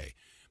okay.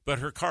 But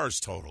her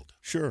car's totaled.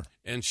 Sure.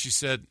 And she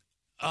said,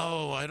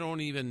 I don't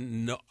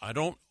even know. I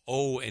don't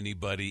owe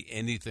anybody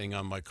anything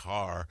on my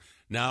car.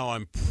 Now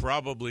I'm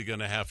probably going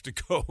to have to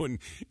go and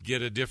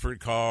get a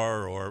different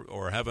car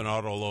or have an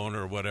auto loan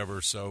or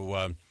whatever.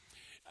 So,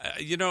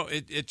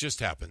 it just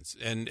happens.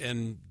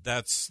 And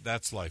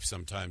that's life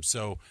sometimes.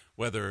 So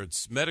whether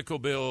it's medical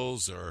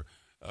bills or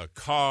a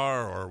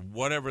car or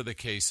whatever the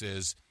case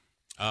is,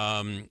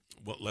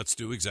 let's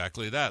do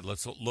exactly that.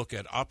 Let's look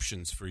at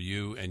options for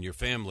you and your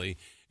family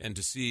and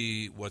to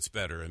see what's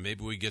better. And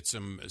maybe we get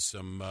some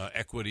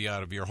equity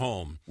out of your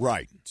home.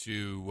 Right.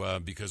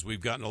 Because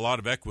we've gotten a lot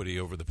of equity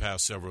over the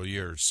past several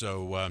years.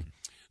 So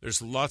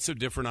there's lots of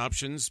different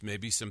options,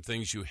 maybe some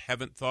things you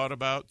haven't thought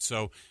about.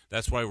 So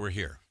that's why we're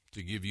here,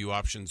 to give you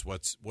options,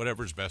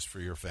 whatever's best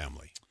for your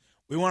family.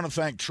 We want to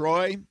thank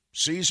Troy,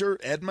 Caesar,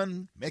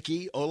 Edmund,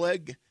 Mickey,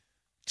 Oleg,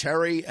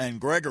 Terry,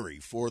 and Gregory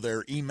for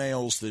their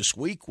emails this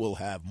week. We'll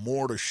have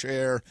more to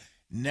share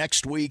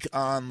next week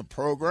on the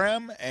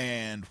program.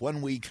 And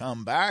when we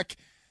come back,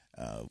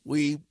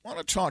 we want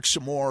to talk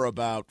some more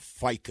about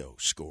FICO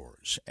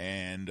scores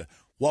and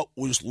what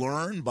was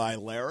learned by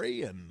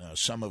Larry and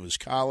some of his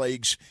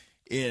colleagues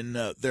in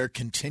their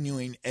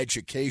continuing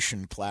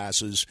education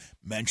classes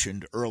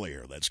mentioned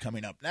earlier. That's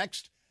coming up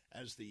next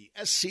as the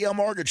SCL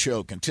Mortgage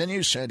Show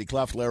continues. Sandy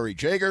Clough, Larry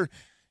Jager,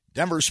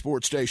 Denver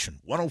Sports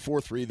Station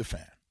 104.3 The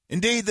Fan.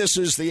 Indeed, this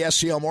is the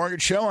SCL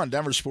Mortgage Show on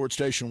Denver Sports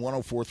Station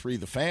 104.3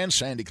 The Fan.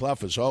 Sandy Clough,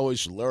 as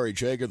always, Larry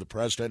Jager, the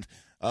president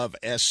of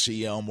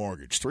SCL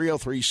Mortgage.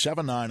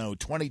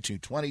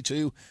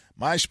 303-790-2222.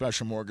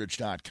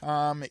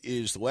 MySpecialMortgage.com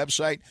is the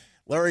website.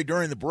 Larry,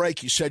 during the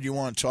break, you said you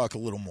want to talk a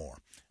little more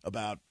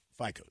about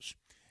FICOs.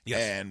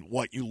 Yes. And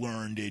what you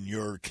learned in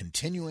your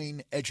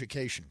continuing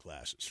education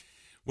classes.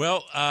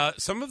 Well,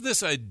 some of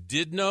this I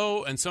did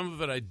know, and some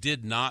of it I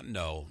did not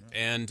know.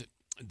 And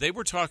they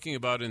were talking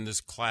about in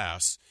this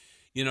class,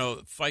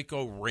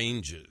 FICO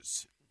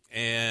ranges.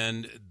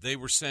 And they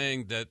were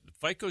saying that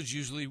FICOs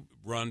usually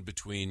run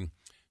between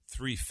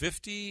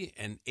 350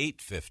 and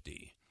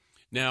 850.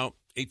 Now,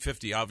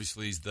 850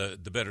 obviously is the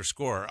better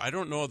score. I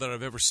don't know that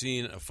I've ever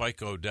seen a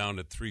FICO down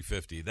at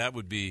 350.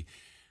 That'd be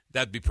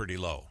pretty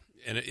low.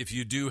 And if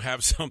you do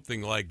have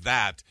something like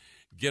that,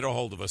 get a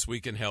hold of us. We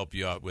can help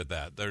you out with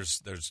that.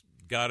 There's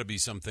got to be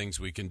some things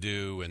we can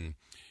do,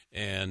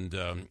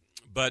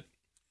 but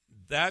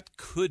that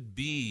could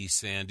be,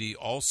 Sandy,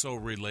 also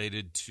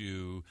related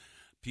to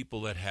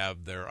people that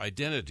have their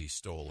identity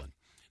stolen.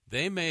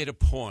 They made a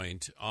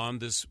point on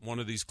one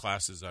of these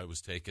classes I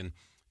was taking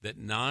that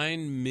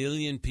 9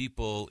 million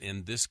people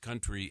in this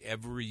country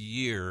every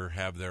year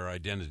have their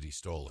identity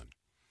stolen.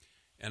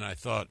 And I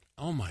thought,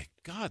 oh my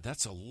God,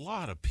 that's a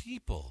lot of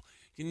people.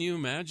 Can you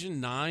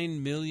imagine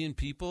 9 million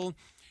people?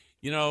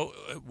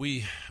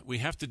 We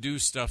have to do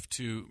stuff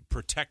to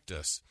protect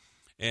us.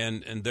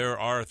 And there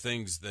are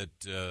things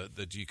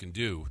that you can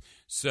do.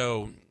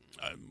 So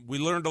we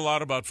learned a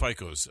lot about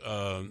FICOs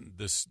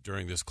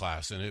during this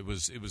class, and it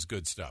was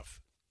good stuff.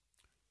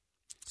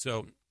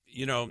 So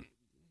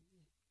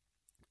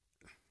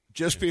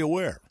just be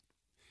aware.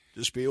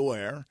 Just be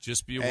aware.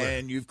 Just be aware.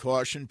 And you've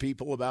cautioned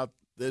people about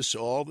this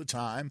all the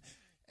time,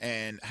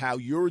 and how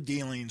your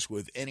dealings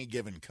with any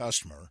given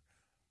customer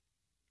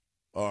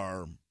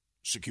are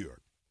secured.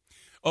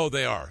 Oh,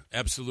 they are.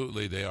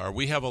 Absolutely, they are.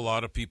 We have a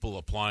lot of people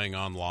applying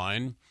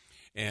online,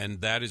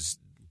 and that is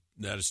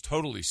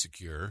totally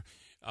secure.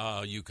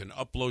 You can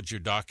upload your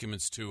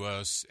documents to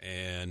us,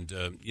 and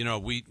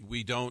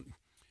we don't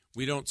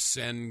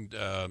send.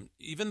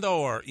 Even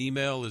though our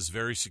email is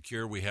very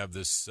secure, we have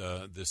this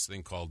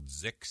thing called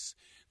Zix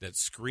that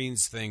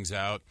screens things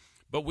out.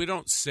 But we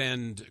don't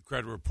send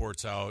credit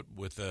reports out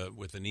with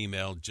an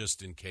email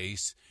just in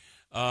case.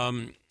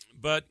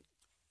 But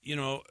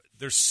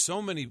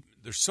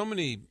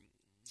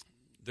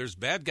there's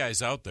bad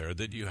guys out there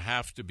that you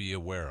have to be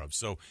aware of.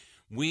 So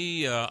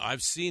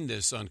I've seen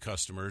this on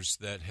customers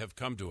that have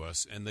come to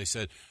us and they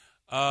said,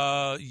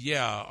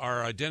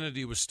 our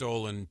identity was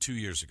stolen 2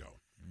 years ago.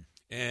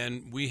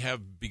 And we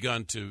have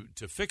begun to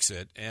fix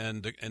it,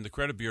 and the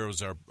credit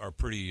bureaus are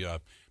pretty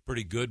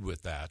good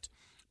with that.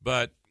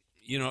 But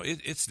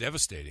it's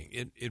devastating.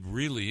 It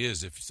really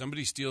is. If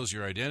somebody steals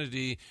your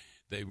identity,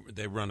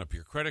 they run up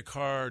your credit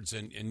cards,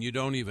 and you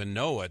don't even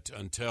know it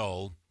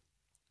until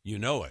you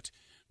know it.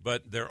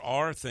 But there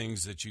are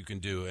things that you can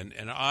do, and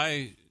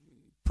I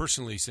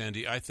personally,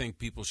 Sandy, I think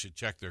people should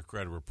check their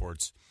credit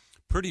reports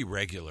pretty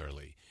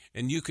regularly.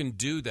 And you can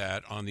do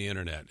that on the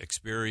internet.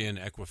 Experian,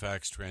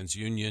 Equifax,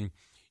 TransUnion.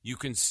 You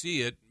can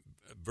see it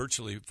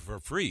virtually for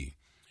free.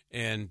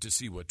 And to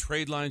see what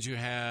trade lines you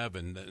have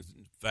and the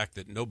fact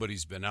that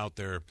nobody's been out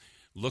there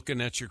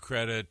looking at your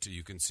credit.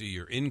 You can see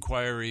your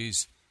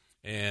inquiries.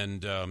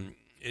 And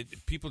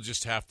people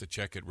just have to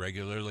check it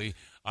regularly.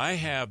 I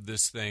have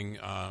this thing,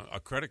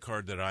 a credit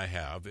card that I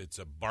have. It's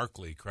a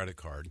Barclay credit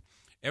card.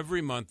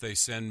 Every month they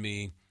send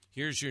me,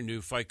 here's your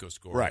new FICO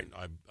score. Right.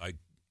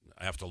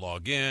 I have to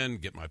log in,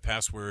 get my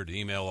password,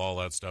 email, all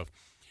that stuff,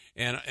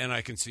 and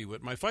I can see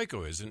what my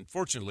FICO is. And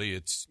fortunately,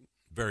 it's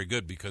very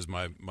good because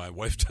my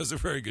wife does a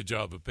very good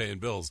job of paying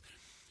bills.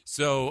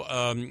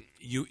 So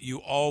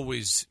you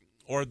always,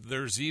 or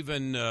there's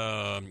even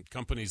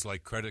companies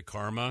like Credit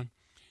Karma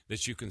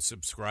that you can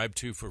subscribe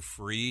to for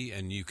free,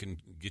 and you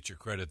can get your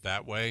credit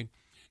that way.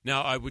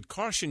 Now, I would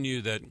caution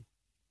you that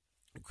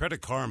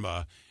Credit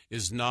Karma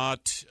is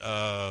not.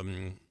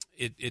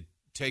 It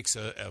takes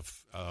a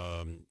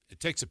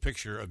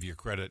picture of your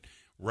credit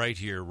right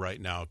here,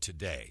 right now,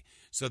 today.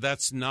 So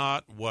that's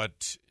not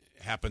what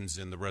happens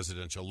in the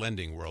residential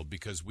lending world,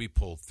 because we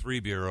pull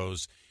 3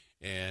 bureaus,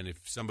 and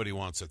if somebody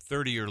wants a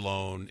 30-year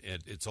loan,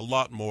 it's a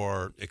lot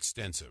more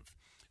extensive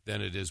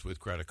than it is with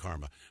Credit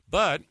Karma.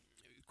 But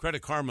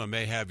Credit Karma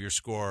may have your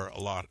score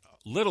a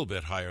little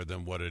bit higher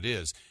than what it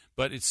is,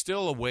 but it's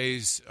still a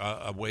ways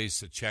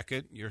to check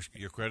it,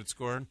 your credit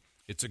score.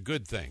 It's a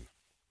good thing.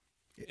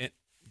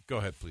 Go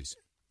ahead, please.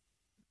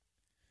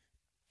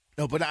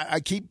 No, but I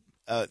keep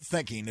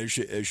thinking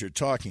as you're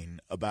talking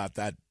about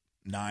that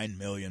 9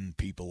 million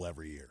people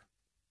every year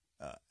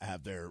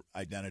have their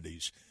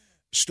identities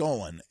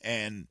stolen,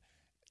 and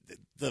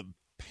the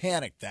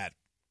panic that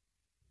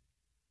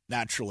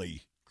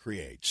naturally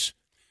creates,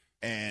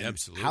 and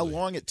Absolutely. How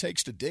long it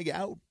takes to dig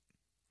out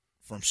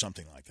from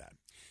something like that.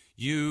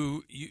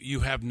 You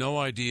have no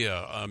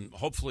idea.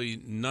 Hopefully,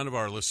 none of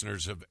our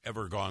listeners have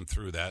ever gone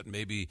through that.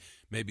 Maybe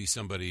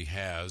somebody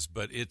has,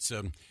 but it's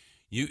a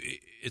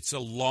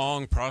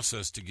long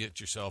process to get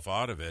yourself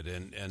out of it,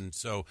 and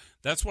so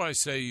that's why I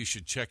say you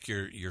should check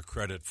your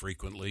credit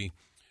frequently.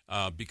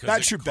 Because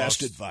that's your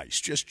best advice.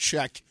 Just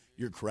check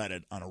your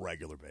credit on a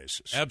regular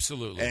basis.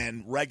 Absolutely,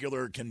 and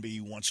regular can be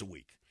once a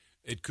week.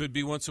 It could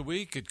be once a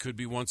week. It could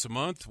be once a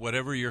month.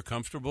 Whatever you're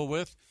comfortable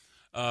with.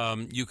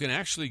 You can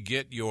actually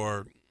get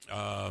your.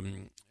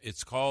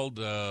 It's called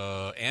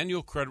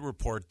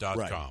annualcreditreport.com.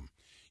 Right.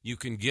 You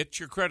can get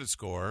your credit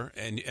score,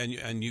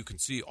 and you can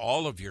see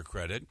all of your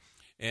credit.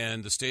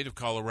 And the state of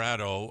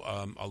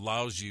Colorado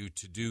allows you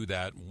to do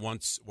that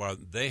once. Well,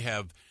 they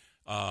have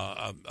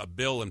a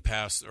bill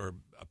passed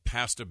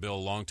a bill a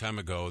long time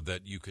ago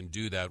that you can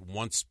do that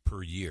once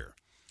per year.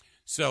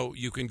 So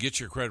you can get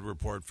your credit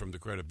report from the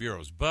credit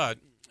bureaus, but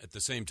at the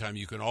same time,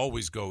 you can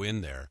always go in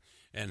there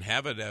and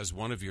have it as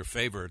one of your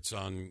favorites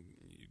on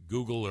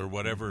Google or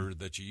whatever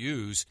that you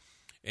use,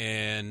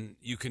 and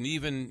you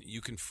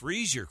can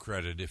freeze your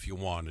credit if you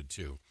wanted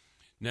to.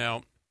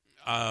 Now,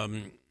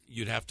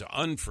 you'd have to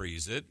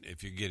unfreeze it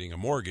if you're getting a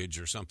mortgage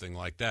or something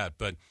like that.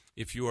 But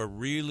if you are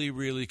really,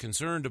 really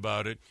concerned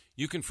about it,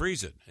 you can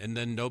freeze it, and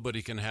then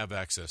nobody can have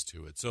access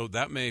to it. So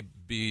that may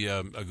be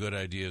a good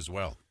idea as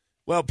well.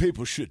 Well,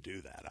 people should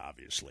do that,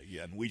 obviously,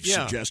 and we've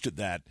suggested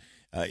that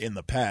in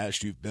the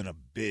past. You've been a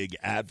big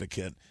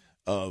advocate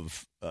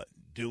of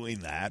doing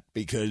that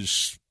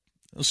because,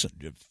 listen,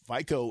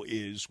 FICO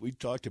we've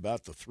talked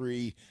about the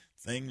 3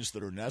 things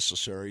that are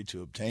necessary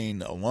to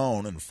obtain a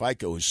loan, and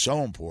FICO is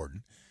so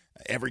important.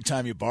 Every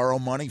time you borrow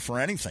money for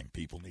anything,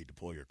 people need to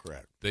pull your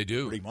credit. They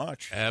do. Pretty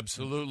much.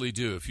 Absolutely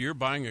do. If you're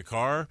buying a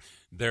car,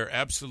 the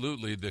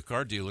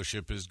car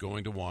dealership is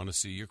going to want to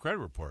see your credit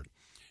report.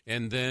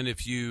 And then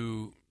if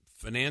you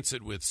finance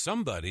it with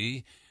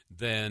somebody,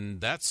 then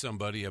that's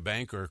somebody, a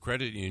bank or a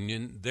credit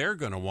union, they're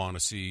going to want to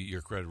see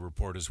your credit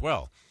report as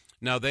well.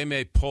 Now, they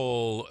may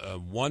pull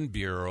 1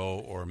 bureau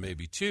or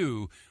maybe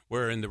 2,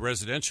 where in the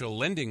residential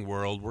lending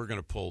world, we're going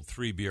to pull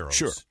 3 bureaus.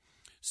 Sure.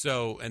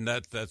 So, and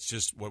that's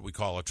just what we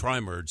call a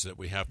tri-merge that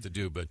we have to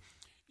do. But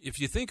if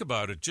you think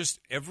about it, just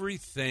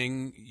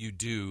everything you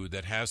do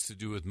that has to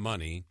do with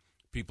money,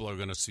 people are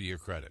going to see your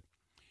credit.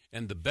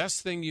 And the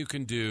best thing you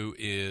can do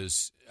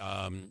is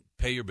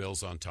pay your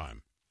bills on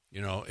time.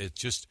 It's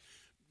just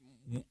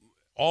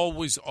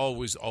always,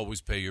 always,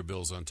 always pay your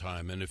bills on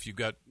time. And if you've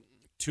got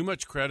too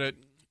much credit,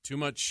 too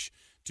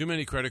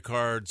many credit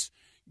cards,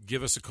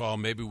 give us a call.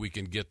 Maybe we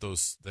can get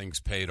those things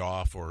paid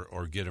off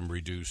or get them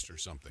reduced or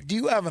something. Do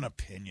you have an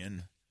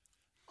opinion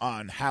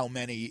on how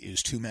many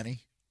is too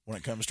many when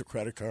it comes to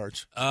credit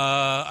cards?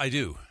 I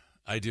do.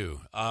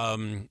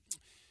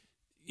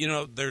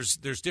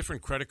 There's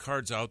different credit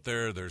cards out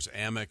there. There's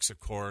Amex, of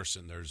course,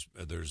 and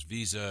there's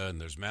Visa,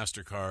 and there's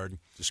MasterCard.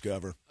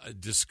 Discover,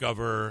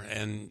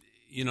 and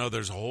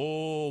there's a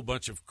whole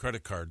bunch of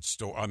credit card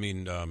stores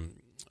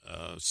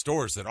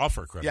that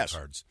offer credit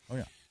cards. Oh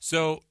yeah.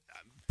 So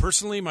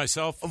personally,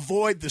 myself,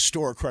 avoid the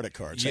store credit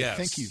cards. Yes. I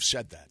think you've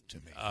said that to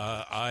me.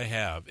 I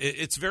have.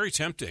 It's very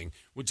tempting.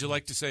 Would you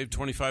like to save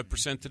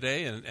 25%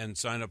 today and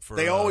sign up for?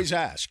 They always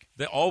ask.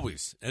 They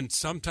always, and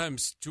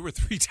sometimes 2 or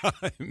 3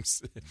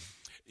 times.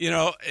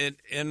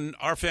 In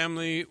our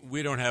family,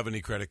 we don't have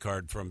any credit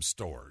card from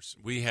stores.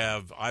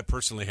 I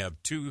personally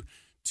have two.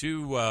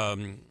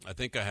 I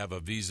think I have a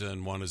Visa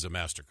and one is a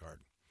MasterCard.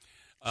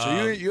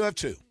 So you have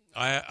 2.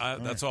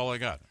 That's all I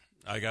got.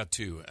 I got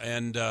 2,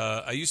 and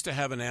I used to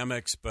have an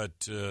Amex,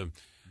 but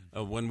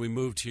when we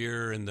moved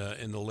here in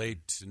the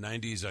late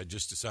 90s, I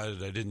just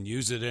decided I didn't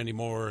use it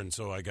anymore, and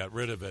so I got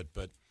rid of it.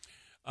 But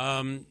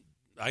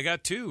I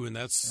got 2, and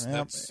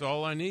that's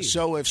all I need.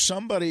 So if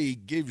somebody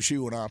gives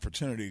you an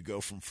opportunity to go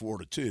from 4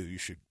 to 2, you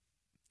should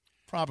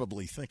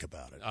probably think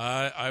about it.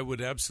 I would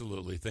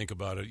absolutely think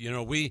about it.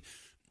 We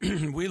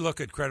we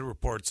look at credit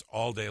reports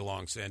all day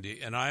long,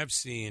 Sandy, and I've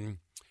seen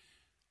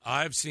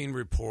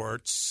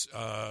reports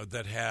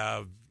that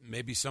have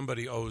maybe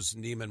somebody owes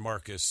Neiman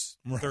Marcus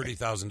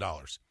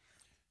 $30,000.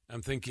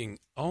 I'm thinking,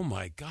 oh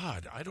my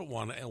God, I don't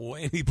want to owe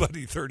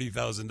anybody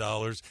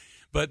 $30,000.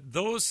 But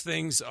those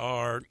things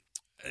are,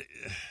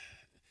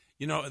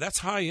 that's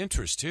high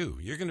interest too.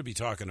 You're going to be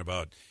talking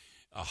about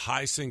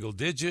high single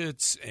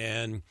digits,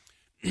 and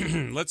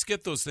let's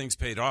get those things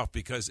paid off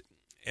because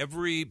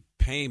every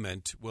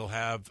payment will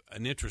have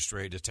an interest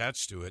rate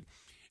attached to it.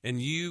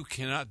 And you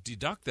cannot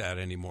deduct that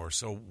anymore.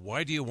 So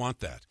why do you want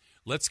that?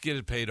 Let's get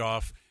it paid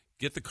off,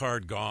 get the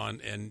card gone,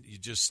 and you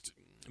just,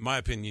 in my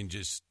opinion,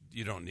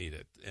 you don't need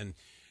it. And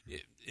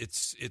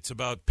it's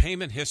about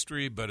payment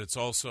history, but it's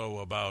also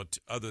about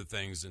other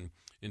things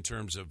in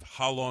terms of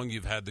how long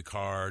you've had the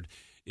card.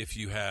 If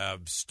you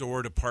have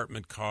store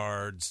department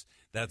cards,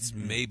 that's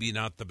maybe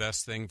not the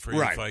best thing for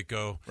your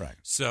FICO. Right.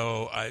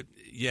 So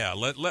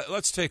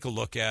let's take a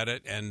look at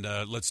it, and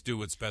let's do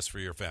what's best for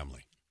your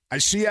family. I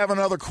see you have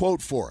another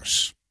quote for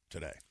us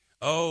today.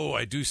 Oh,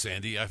 I do,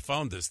 Sandy. I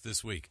found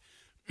this week.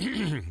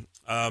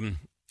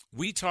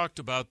 We talked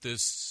about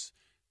this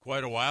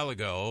quite a while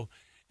ago,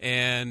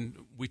 and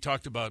we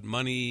talked about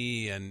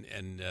money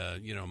and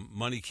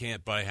money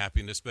can't buy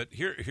happiness. But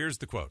here's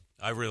the quote.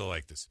 I really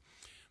like this.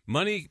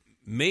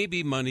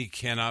 Maybe money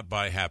cannot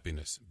buy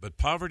happiness, but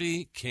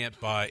poverty can't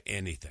buy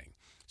anything.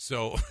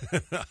 So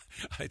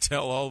I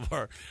tell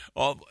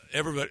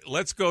everybody,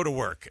 let's go to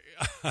work.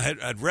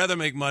 I'd rather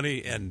make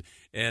money and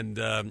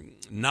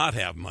not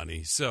have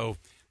money. So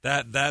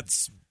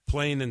that's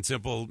plain and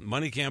simple.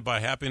 Money can't buy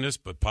happiness,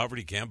 but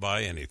poverty can't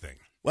buy anything.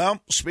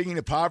 Well, speaking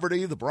of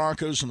poverty, the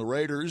Broncos and the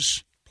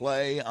Raiders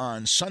play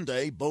on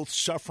Sunday, both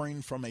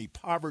suffering from a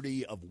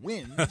poverty of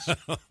wins.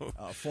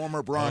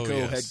 Former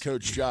Bronco head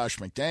coach Josh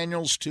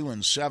McDaniels,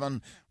 2-7,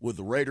 with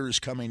the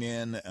Raiders coming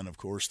in, and of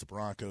course the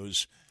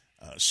Broncos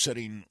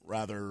sitting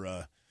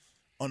rather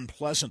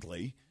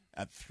unpleasantly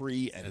at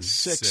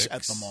 3-6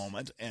 at the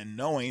moment, and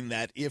knowing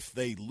that if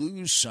they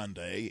lose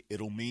Sunday,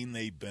 it'll mean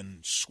they've been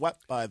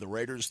swept by the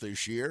Raiders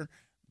this year.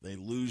 They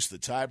lose the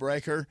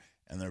tiebreaker,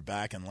 and they're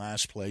back in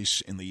last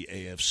place in the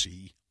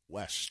AFC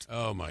West.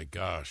 Oh, my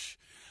gosh.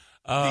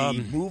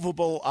 The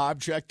movable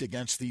object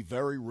against the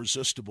very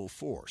resistible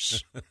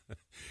force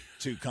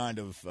to kind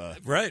of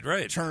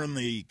turn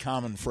the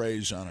common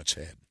phrase on its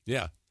head.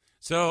 Yeah.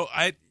 So,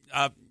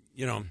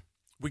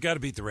 we got to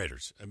beat the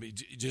Raiders. I mean,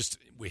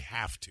 we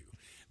have to.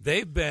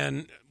 They've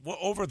been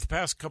over the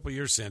past couple of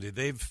years, Sandy.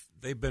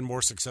 They've been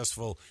more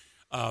successful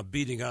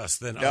beating us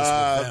than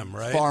us with them,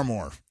 right? Far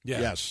more. Yeah.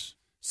 Yes.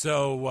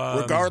 So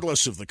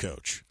regardless of the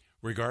coach,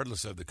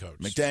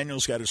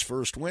 McDaniels got his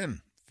first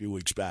win a few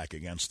weeks back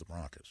against the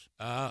Broncos.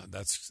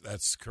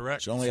 That's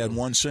correct. He's only had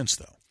one since,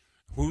 though.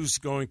 Who's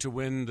going to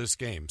win this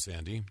game,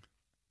 Sandy?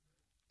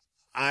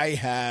 I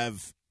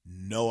have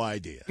no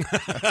idea.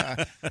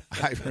 I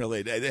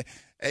really,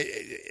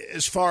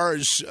 as far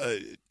as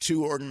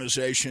two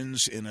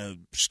organizations in a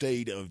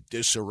state of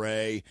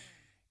disarray,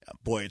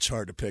 boy, it's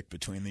hard to pick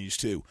between these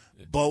two.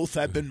 Both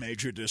have been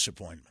major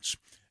disappointments.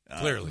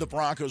 Clearly. The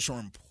Broncos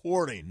are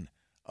importing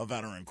a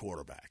veteran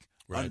quarterback.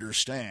 Right.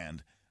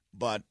 Understand.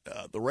 But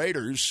the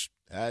Raiders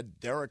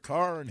had Derek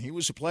Carr, and he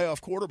was a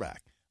playoff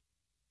quarterback.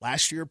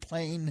 Last year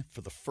playing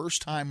for the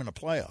first time in the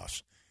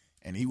playoffs.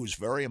 And he was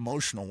very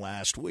emotional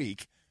last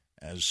week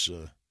as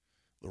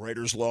The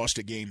Raiders lost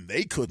a game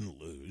they couldn't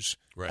lose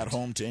at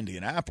home to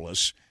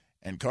Indianapolis,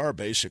 and Carr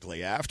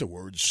basically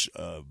afterwards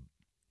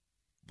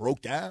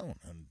broke down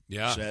and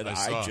said,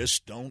 I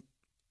just don't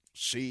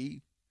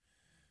see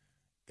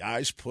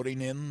guys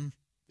putting in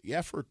the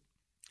effort.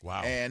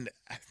 Wow. And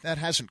that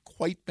hasn't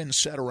quite been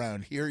said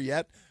around here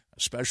yet,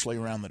 especially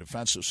around the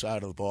defensive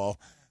side of the ball.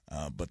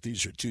 But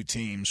these are two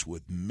teams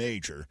with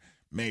major,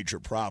 major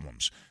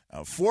problems.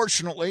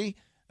 Fortunately,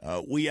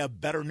 we have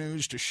better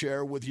news to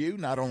share with you,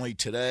 not only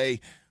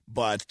today,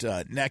 but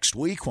next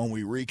week when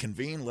we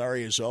reconvene.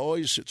 Larry, as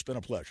always, it's been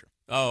a pleasure.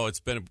 Oh,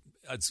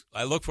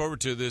 I look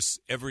forward to this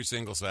every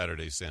single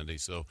Saturday, Sandy,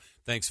 so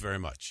thanks very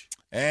much.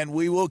 And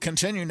we will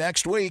continue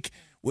next week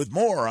with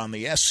more on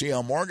the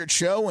SCL Mortgage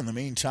Show. In the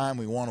meantime,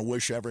 we want to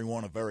wish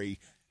everyone a very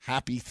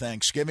happy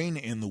Thanksgiving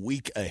in the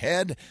week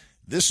ahead.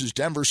 This is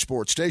Denver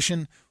Sports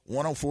Station,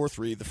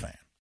 104.3 The Fan.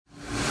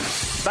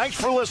 Thanks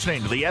for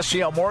listening to the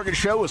SCL Mortgage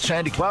Show with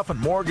Sandy Clough and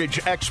mortgage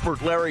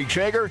expert Larry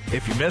Jager.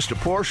 If you missed a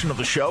portion of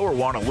the show or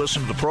want to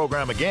listen to the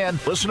program again,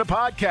 listen to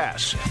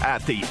podcasts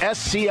at the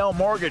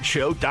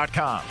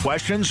sclmortgageshow.com.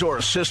 Questions or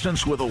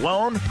assistance with a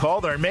loan? Call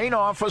their main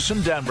office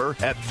in Denver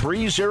at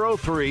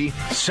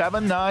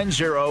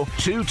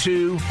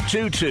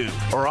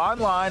 303-790-2222 or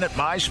online at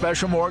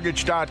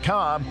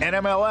myspecialmortgage.com,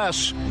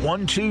 NMLS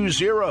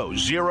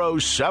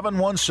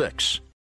 1200716.